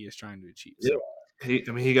whatever he is trying to achieve. So. Yeah.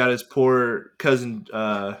 He got his poor cousin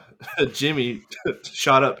Jimmy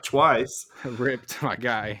shot up twice. Ripped, my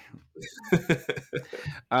guy.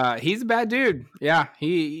 He's a bad dude. Yeah,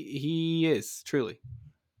 he is truly.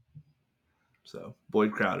 So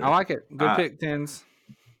Boyd Crowder. I like it. Good pick, Tins.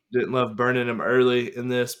 Didn't love burning him early in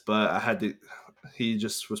this, but I had to. He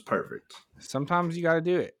just was perfect. Sometimes you got to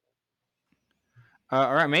do it.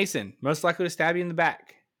 All right, Mason. Most likely to stab you in the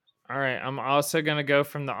back. All right, I'm also gonna go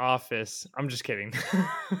from The Office. I'm just kidding.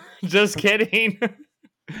 Just kidding.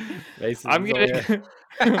 I'm getting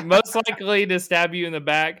most likely to stab you in the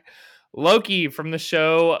back. Loki from the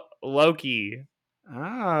show Loki.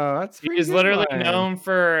 Oh, that's pretty He's good literally one. known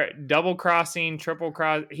for double crossing, triple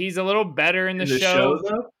cross. He's a little better in the show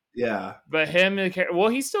though? Yeah. But him, well,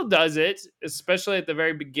 he still does it, especially at the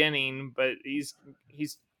very beginning. But he's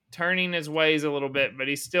turning his ways a little bit. But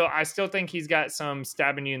I still think he's got some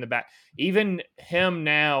stabbing you in the back. Even him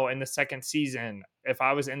now in the second season, if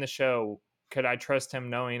I was in the show, could I trust him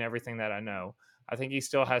knowing everything that I know? I think he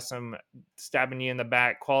still has some stabbing you in the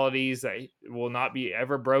back qualities that will not be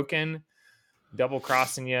ever broken. Double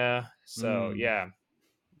crossing you. So yeah,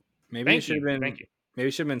 maybe it should have been. Thank you. Maybe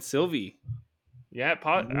it should have been Sylvie. Yeah,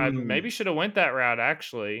 I maybe should have went that route.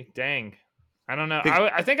 Actually, dang, I don't know.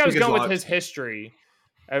 I think I was going with his history,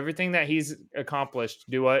 everything that he's accomplished.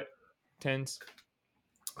 Do what, Tins?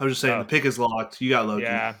 I was just saying the pick is locked. You got Loki.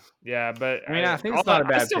 Yeah, but I mean, I think it's not a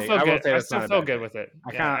bad pick. I still feel good with it.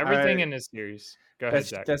 Everything in this series. Go ahead,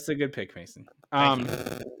 Zach. That's a good pick, Mason.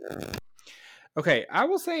 Okay, I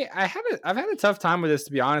will say I've had a tough time with this,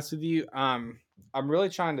 to be honest with you. I'm really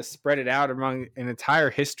trying to spread it out among an entire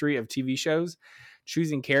history of TV shows,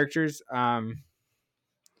 choosing characters.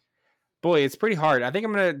 Boy, it's pretty hard. I think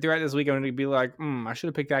I'm gonna do it this week. I'm gonna be like, I should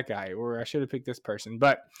have picked that guy, or I should have picked this person.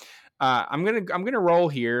 But I'm gonna roll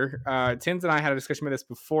here. Tins and I had a discussion about this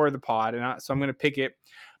before the pod, and so I'm gonna pick it.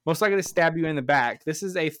 Most likely to stab you in the back. This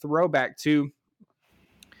is a throwback to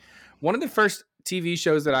one of the first TV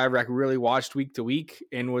shows that I really watched week to week,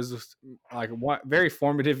 and was like very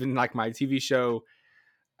formative in like my TV show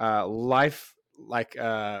life. Like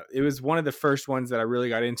it was one of the first ones that I really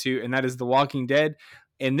got into, and that is The Walking Dead.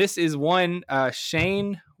 And this is one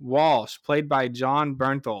Shane Walsh, played by John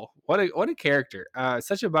Bernthal. What a character!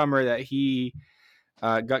 Such a bummer that he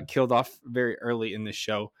got killed off very early in the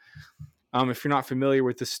show. If you're not familiar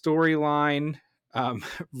with the storyline,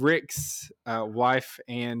 Rick's wife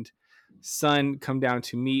and son come down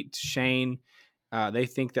to meet Shane. They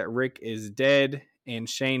think that Rick is dead, and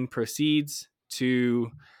Shane proceeds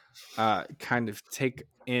to kind of take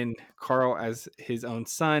in Carl as his own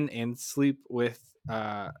son and sleep with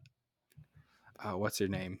what's her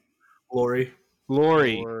name? Lori.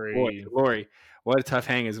 What a tough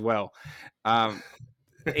hang as well. And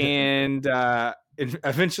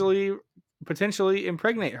eventually potentially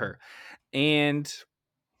impregnate her. And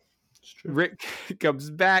Rick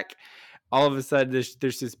comes back. All of a sudden there's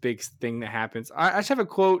this big thing that happens. I just have a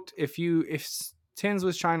quote. If Tins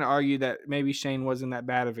was trying to argue that maybe Shane wasn't that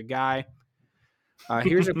bad of a guy,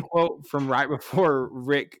 here's a quote from right before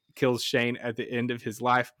Rick kills Shane at the end of his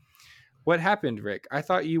life. What happened, Rick? I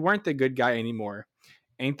thought you weren't the good guy anymore.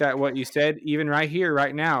 Ain't that what you said? Even right here,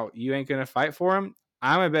 right now, you ain't going to fight for him?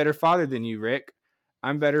 I'm a better father than you, Rick.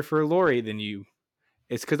 I'm better for Lori than you.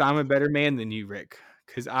 It's because I'm a better man than you, Rick.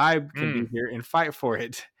 Because I can be here and fight for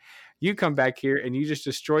it. You come back here and you just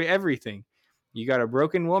destroy everything. You got a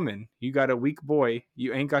broken woman. You got a weak boy.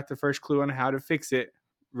 You ain't got the first clue on how to fix it.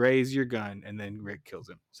 Raise your gun. And then Rick kills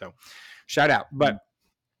him. So shout out. But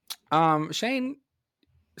Shane,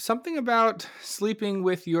 something about sleeping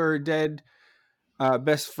with your dead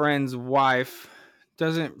best friend's wife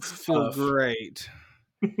doesn't feel great.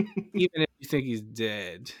 Even if you think he's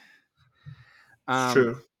dead.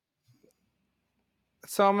 True.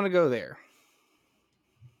 So I'm going to go there.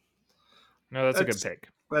 No, that's a good pick.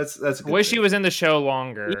 That's a good wish pick. He was in the show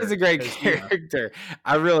longer. He's a great character.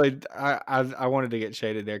 I wanted to get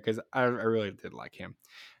shaded there because I really did like him.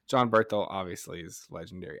 John Bernthal obviously is a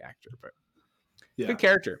legendary actor, but good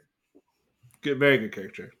character. Good, very good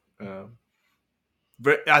character.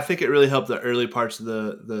 I think it really helped the early parts of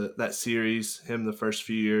that series. Him the first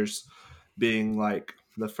few years being like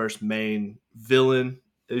the first main villain,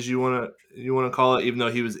 as you want to call it, even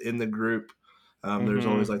though he was in the group. There's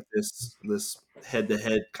always like this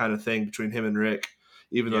head-to-head kind of thing between him and Rick,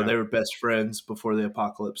 even though they were best friends before the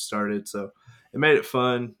apocalypse started. So it made it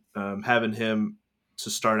fun. Having him to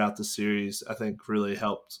start out the series, I think, really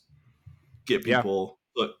helped get people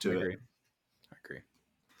hooked to it. I agree.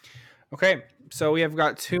 Okay, so we have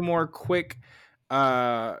got two more quick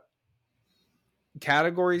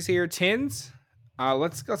categories here. Tins.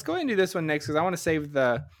 Let's go ahead and do this one next because I want to save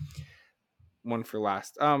the one for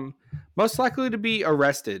last. Most likely to be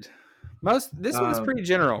arrested. This one's pretty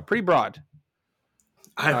general, pretty broad.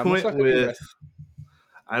 I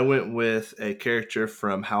I went with a character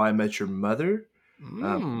from How I Met Your Mother,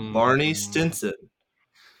 Barney Stinson.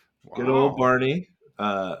 Wow. Good old Barney.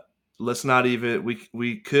 Let's not even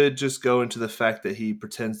we could just go into the fact that he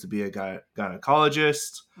pretends to be a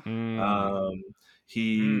gynecologist.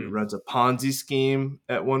 He runs a Ponzi scheme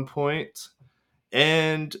at one point.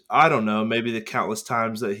 And I don't know, maybe the countless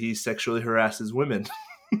times that he sexually harasses women.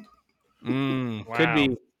 Wow. Could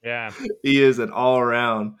be. Yeah. He is an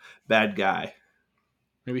all-around bad guy.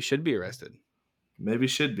 Maybe should be arrested. Maybe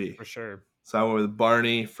should be. For sure. So I went with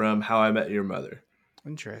Barney from How I Met Your Mother.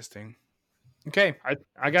 Interesting. Okay.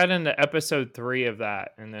 I got into episode 3 of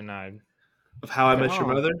that, and then Of How I Met Your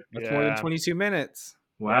Mother? That's more than 22 minutes.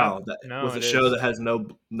 Wow. No, with a it show is. that has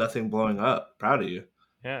nothing blowing up. Proud of you.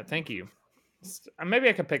 Yeah, thank you. Maybe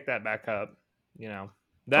I could pick that back up.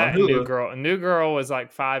 That On and New Hulu. Girl. New Girl was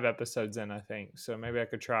like 5 episodes in, I think. So maybe I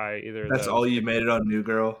could try either of That's those. all you made it on New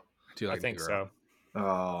Girl? I do like I think New Girl. so.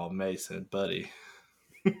 Oh, Mason, buddy.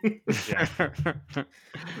 Yeah.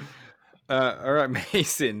 All right,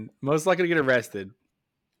 Mason. Most likely to get arrested.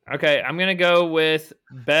 Okay, I'm gonna go with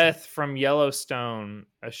Beth from Yellowstone,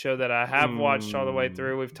 a show that I have watched all the way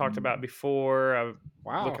through. We've talked about before. I'm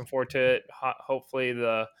looking forward to it. Hopefully,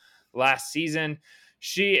 the last season.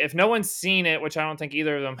 If no one's seen it, which I don't think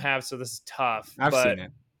either of them have, so this is tough. I've seen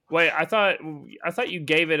it. Wait, I thought you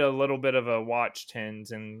gave it a little bit of a watch,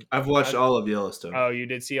 Tins, and I've watched all of Yellowstone. Oh, you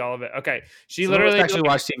did see all of it. Okay, she So literally actually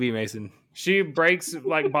watch TV, Mason. She breaks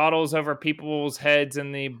like bottles over people's heads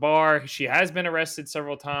in the bar. She has been arrested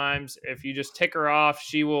several times. If you just tick her off,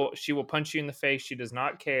 she will punch you in the face. She does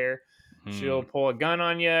not care. She'll pull a gun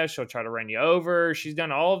on you. She'll try to run you over. She's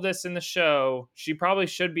done all of this in the show. She probably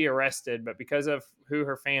should be arrested, but because of who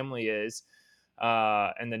her family is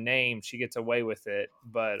and the name, she gets away with it.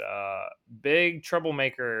 But big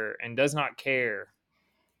troublemaker and does not care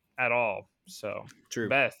at all. So True.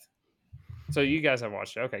 Beth. So you guys have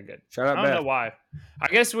watched it. Okay, good. Shout out I don't Beth. know why. I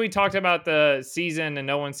guess we talked about the season and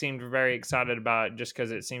no one seemed very excited about it just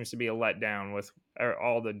because it seems to be a letdown with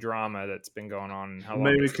all the drama that's been going on. And how long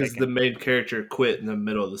Maybe it's because taken. the main character quit in the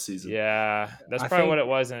middle of the season. Yeah, that's probably what it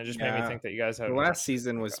was, and it just made me think that you guys had. The last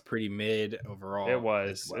season was pretty mid overall. It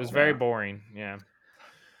was. Well. It was very boring. Yeah.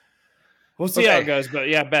 We'll see how it goes, but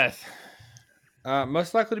yeah, Beth.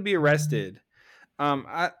 Most likely to be arrested.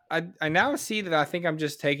 I now see that I think I'm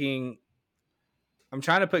just taking. I'm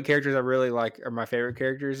trying to put characters I really like are my favorite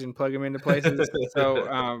characters and plug them into places.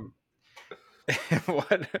 So,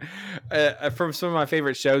 from some of my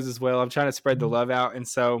favorite shows as well, I'm trying to spread the love out. And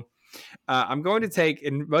so I'm going to take,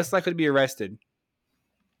 and most likely to be arrested,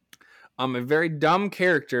 a very dumb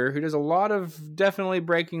character who does a lot of definitely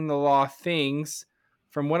breaking the law things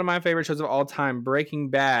from one of my favorite shows of all time, Breaking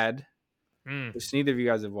Bad, which neither of you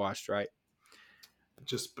guys have watched, right?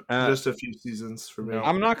 Just a few seasons for me.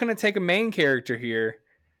 I'm not going to take a main character here.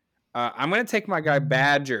 I'm going to take my guy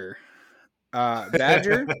Badger.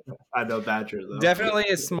 Badger. I know Badger though. Definitely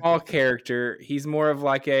a small character. He's more of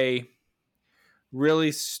like a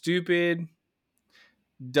really stupid,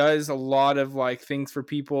 does a lot of like things for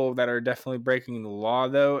people that are definitely breaking the law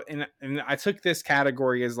though. And I took this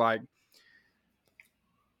category as like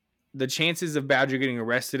the chances of Badger getting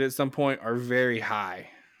arrested at some point are very high.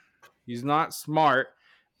 He's not smart.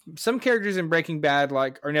 Some characters in Breaking Bad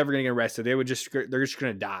like are never going to get arrested. They're just going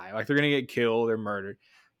to die. Like they're going to get killed or murdered.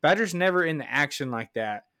 Badger's never in the action like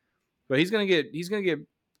that, but he's going to get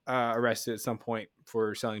arrested at some point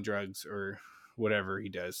for selling drugs or whatever he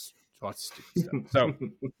does. Lots of stupid stuff.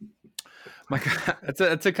 So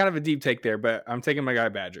that's a kind of a deep take there, but I'm taking my guy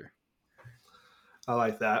Badger. I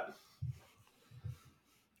like that.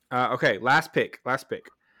 Okay, last pick.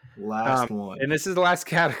 Last one. And this is the last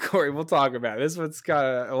category we'll talk about. This one's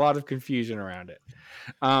got a lot of confusion around it.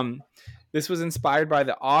 This was inspired by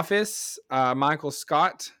The Office. Michael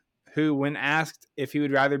Scott, who, when asked if he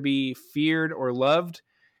would rather be feared or loved,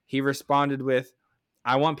 he responded with,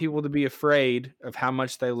 "I want people to be afraid of how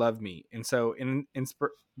much they love me." And so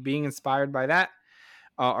being inspired by that,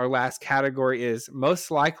 our last category is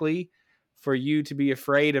most likely for you to be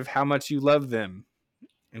afraid of how much you love them.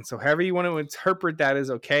 And so however you want to interpret that is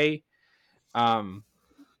okay.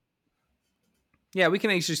 Yeah, we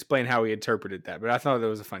can actually explain how we interpreted that, but I thought that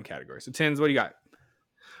was a fun category. So, Tins, what do you got?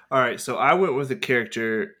 All right, so I went with a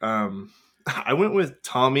character. I went with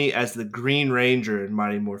Tommy as the Green Ranger in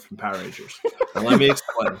Mighty Morphin Power Rangers. Now, let me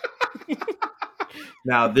explain.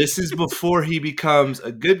 Now, this is before he becomes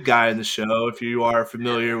a good guy in the show, if you are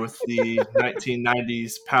familiar with the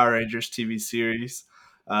 1990s Power Rangers TV series.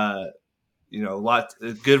 Lots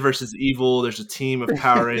good versus evil. There's a team of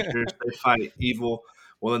Power Rangers. They fight evil.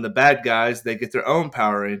 Well, then the bad guys, they get their own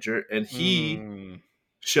Power Ranger, and he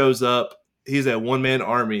shows up. He's a one-man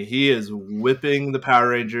army. He is whipping the Power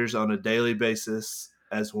Rangers on a daily basis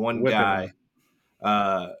as one guy.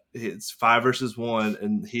 It's 5 versus 1,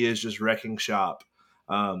 and he is just wrecking shop.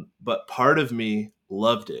 But part of me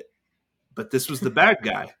loved it. But this was the bad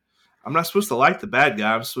guy. I'm not supposed to like the bad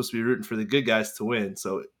guy. I'm supposed to be rooting for the good guys to win.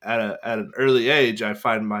 So at an early age, I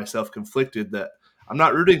find myself conflicted that I'm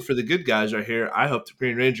not rooting for the good guys right here. I hope the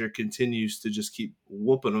Green Ranger continues to just keep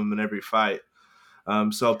whooping them in every fight.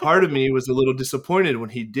 So part of me was a little disappointed when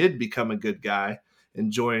he did become a good guy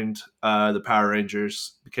and joined the Power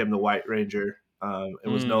Rangers, became the White Ranger,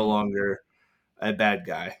 and was no longer a bad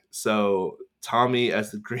guy. So Tommy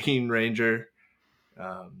as the Green Ranger,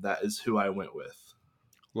 that is who I went with.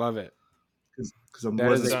 Love it. Because I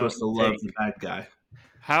wasn't supposed to love the bad guy.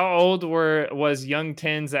 How old was young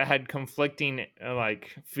Tens that had conflicting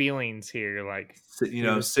feelings here?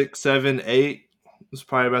 6, 7, 8 was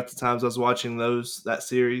probably about the times I was watching that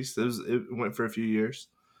series. It went for a few years.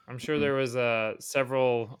 I'm sure there was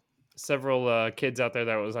several kids out there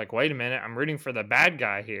that was like, wait a minute, I'm rooting for the bad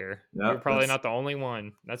guy here. Yep, you're probably not the only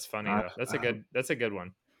one. That's funny though. That's a good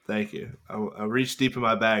one. Thank you. I reached deep in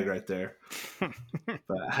my bag right there.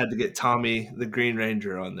 But I had to get Tommy the Green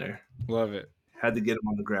Ranger on there. Love it. Had to get him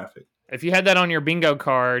on the graphic. If you had that on your bingo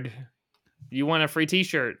card, you won a free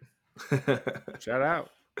t-shirt. Shout out.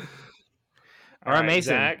 All right,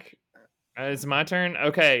 Mason. Zach, it's my turn.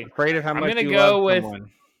 Okay. Afraid of how much you love someone.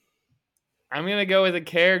 I'm going to go with a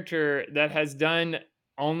character that has done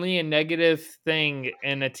only a negative thing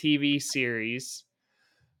in a TV series,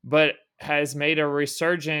 but has made a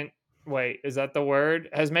resurgent. Wait, is that the word?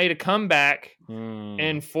 Has made a comeback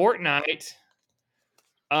in Fortnite.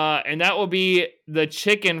 And that will be the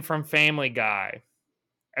chicken from Family Guy.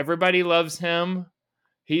 Everybody loves him.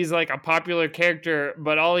 He's like a popular character,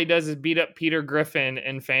 but all he does is beat up Peter Griffin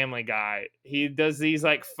in Family Guy. He does these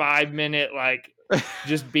 5-minute,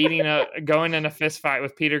 just going in a fist fight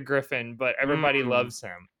with Peter Griffin, but everybody loves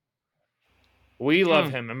him. We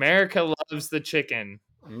love him. America loves the chicken.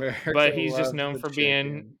 But he's just known for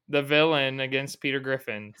being the villain against Peter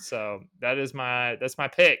Griffin. So that's my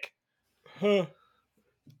pick. Love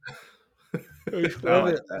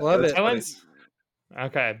it.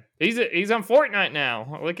 Okay. He's on Fortnite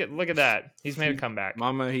now. Look at that. He's made a comeback.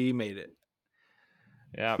 Mama, he made it.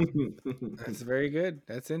 Yeah. That's very good.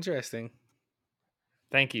 That's interesting.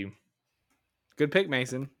 Thank you. Good pick,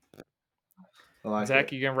 Mason.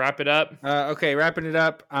 Zach, you gonna wrap it up? Okay, wrapping it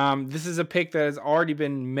up. This is a pick that has already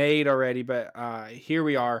been made already, but here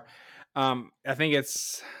we are. I think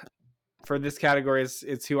it's for this category.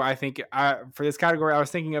 It's who I think. For this category, I was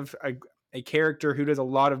thinking of a character who does a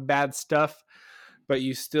lot of bad stuff, but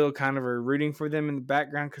you still kind of are rooting for them in the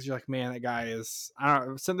background because you're like, man, that guy is. I don't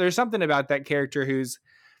know. So there's something about that character who's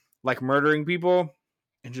like murdering people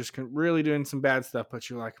and just really doing some bad stuff, but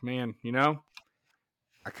you're like, man,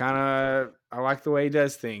 I like the way he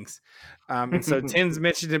does things. And so Tins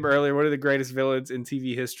mentioned him earlier. One of the greatest villains in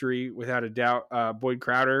TV history, without a doubt. Boyd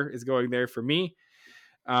Crowder is going there for me.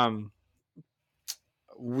 Just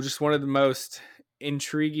one of the most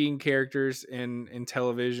intriguing characters in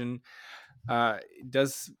television.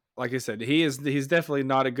 Does, like I said, he's definitely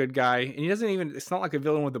not a good guy. And he doesn't even, it's not like a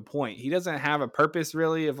villain with a point. He doesn't have a purpose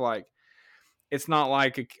really of it's not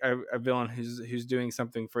like a villain who's doing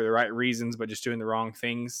something for the right reasons, but just doing the wrong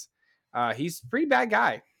things. He's a pretty bad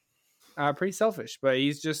guy, pretty selfish, but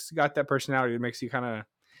he's just got that personality that makes you kind of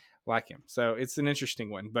like him. So it's an interesting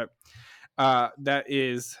one, but that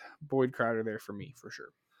is Boyd Crowder there for me for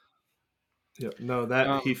sure. Yeah,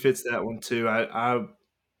 no, he fits that one too. I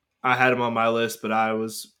had him on my list, but I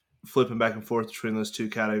was flipping back and forth between those two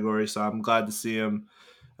categories. So I'm glad to see him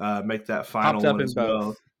make that final one as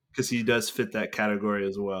well. Because he does fit that category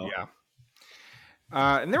as well. Yeah.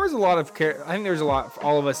 And there was a lot of I think there's a lot.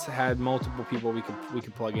 All of us had multiple people we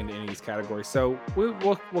could plug into any of these categories. So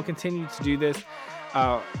we'll continue to do this.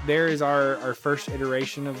 There is our first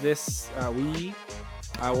iteration of this.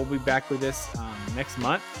 We'll be back with this next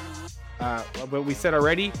month. But we said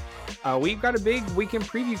already, we've got a big weekend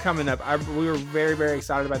preview coming up. We were very, very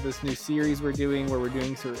excited about this new series we're doing, where we're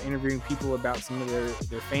doing sort of interviewing people about some of their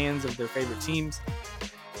fans of their favorite teams.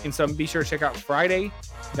 And so be sure to check out Friday.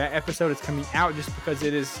 That episode is coming out. Just because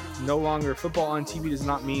it is no longer football on TV does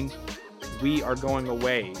not mean we are going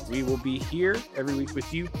away. We will be here every week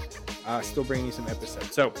with you, still bringing you some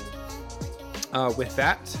episodes. So with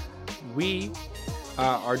that, we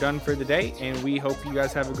are done for the day, and we hope you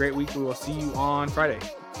guys have a great week. We will see you on Friday.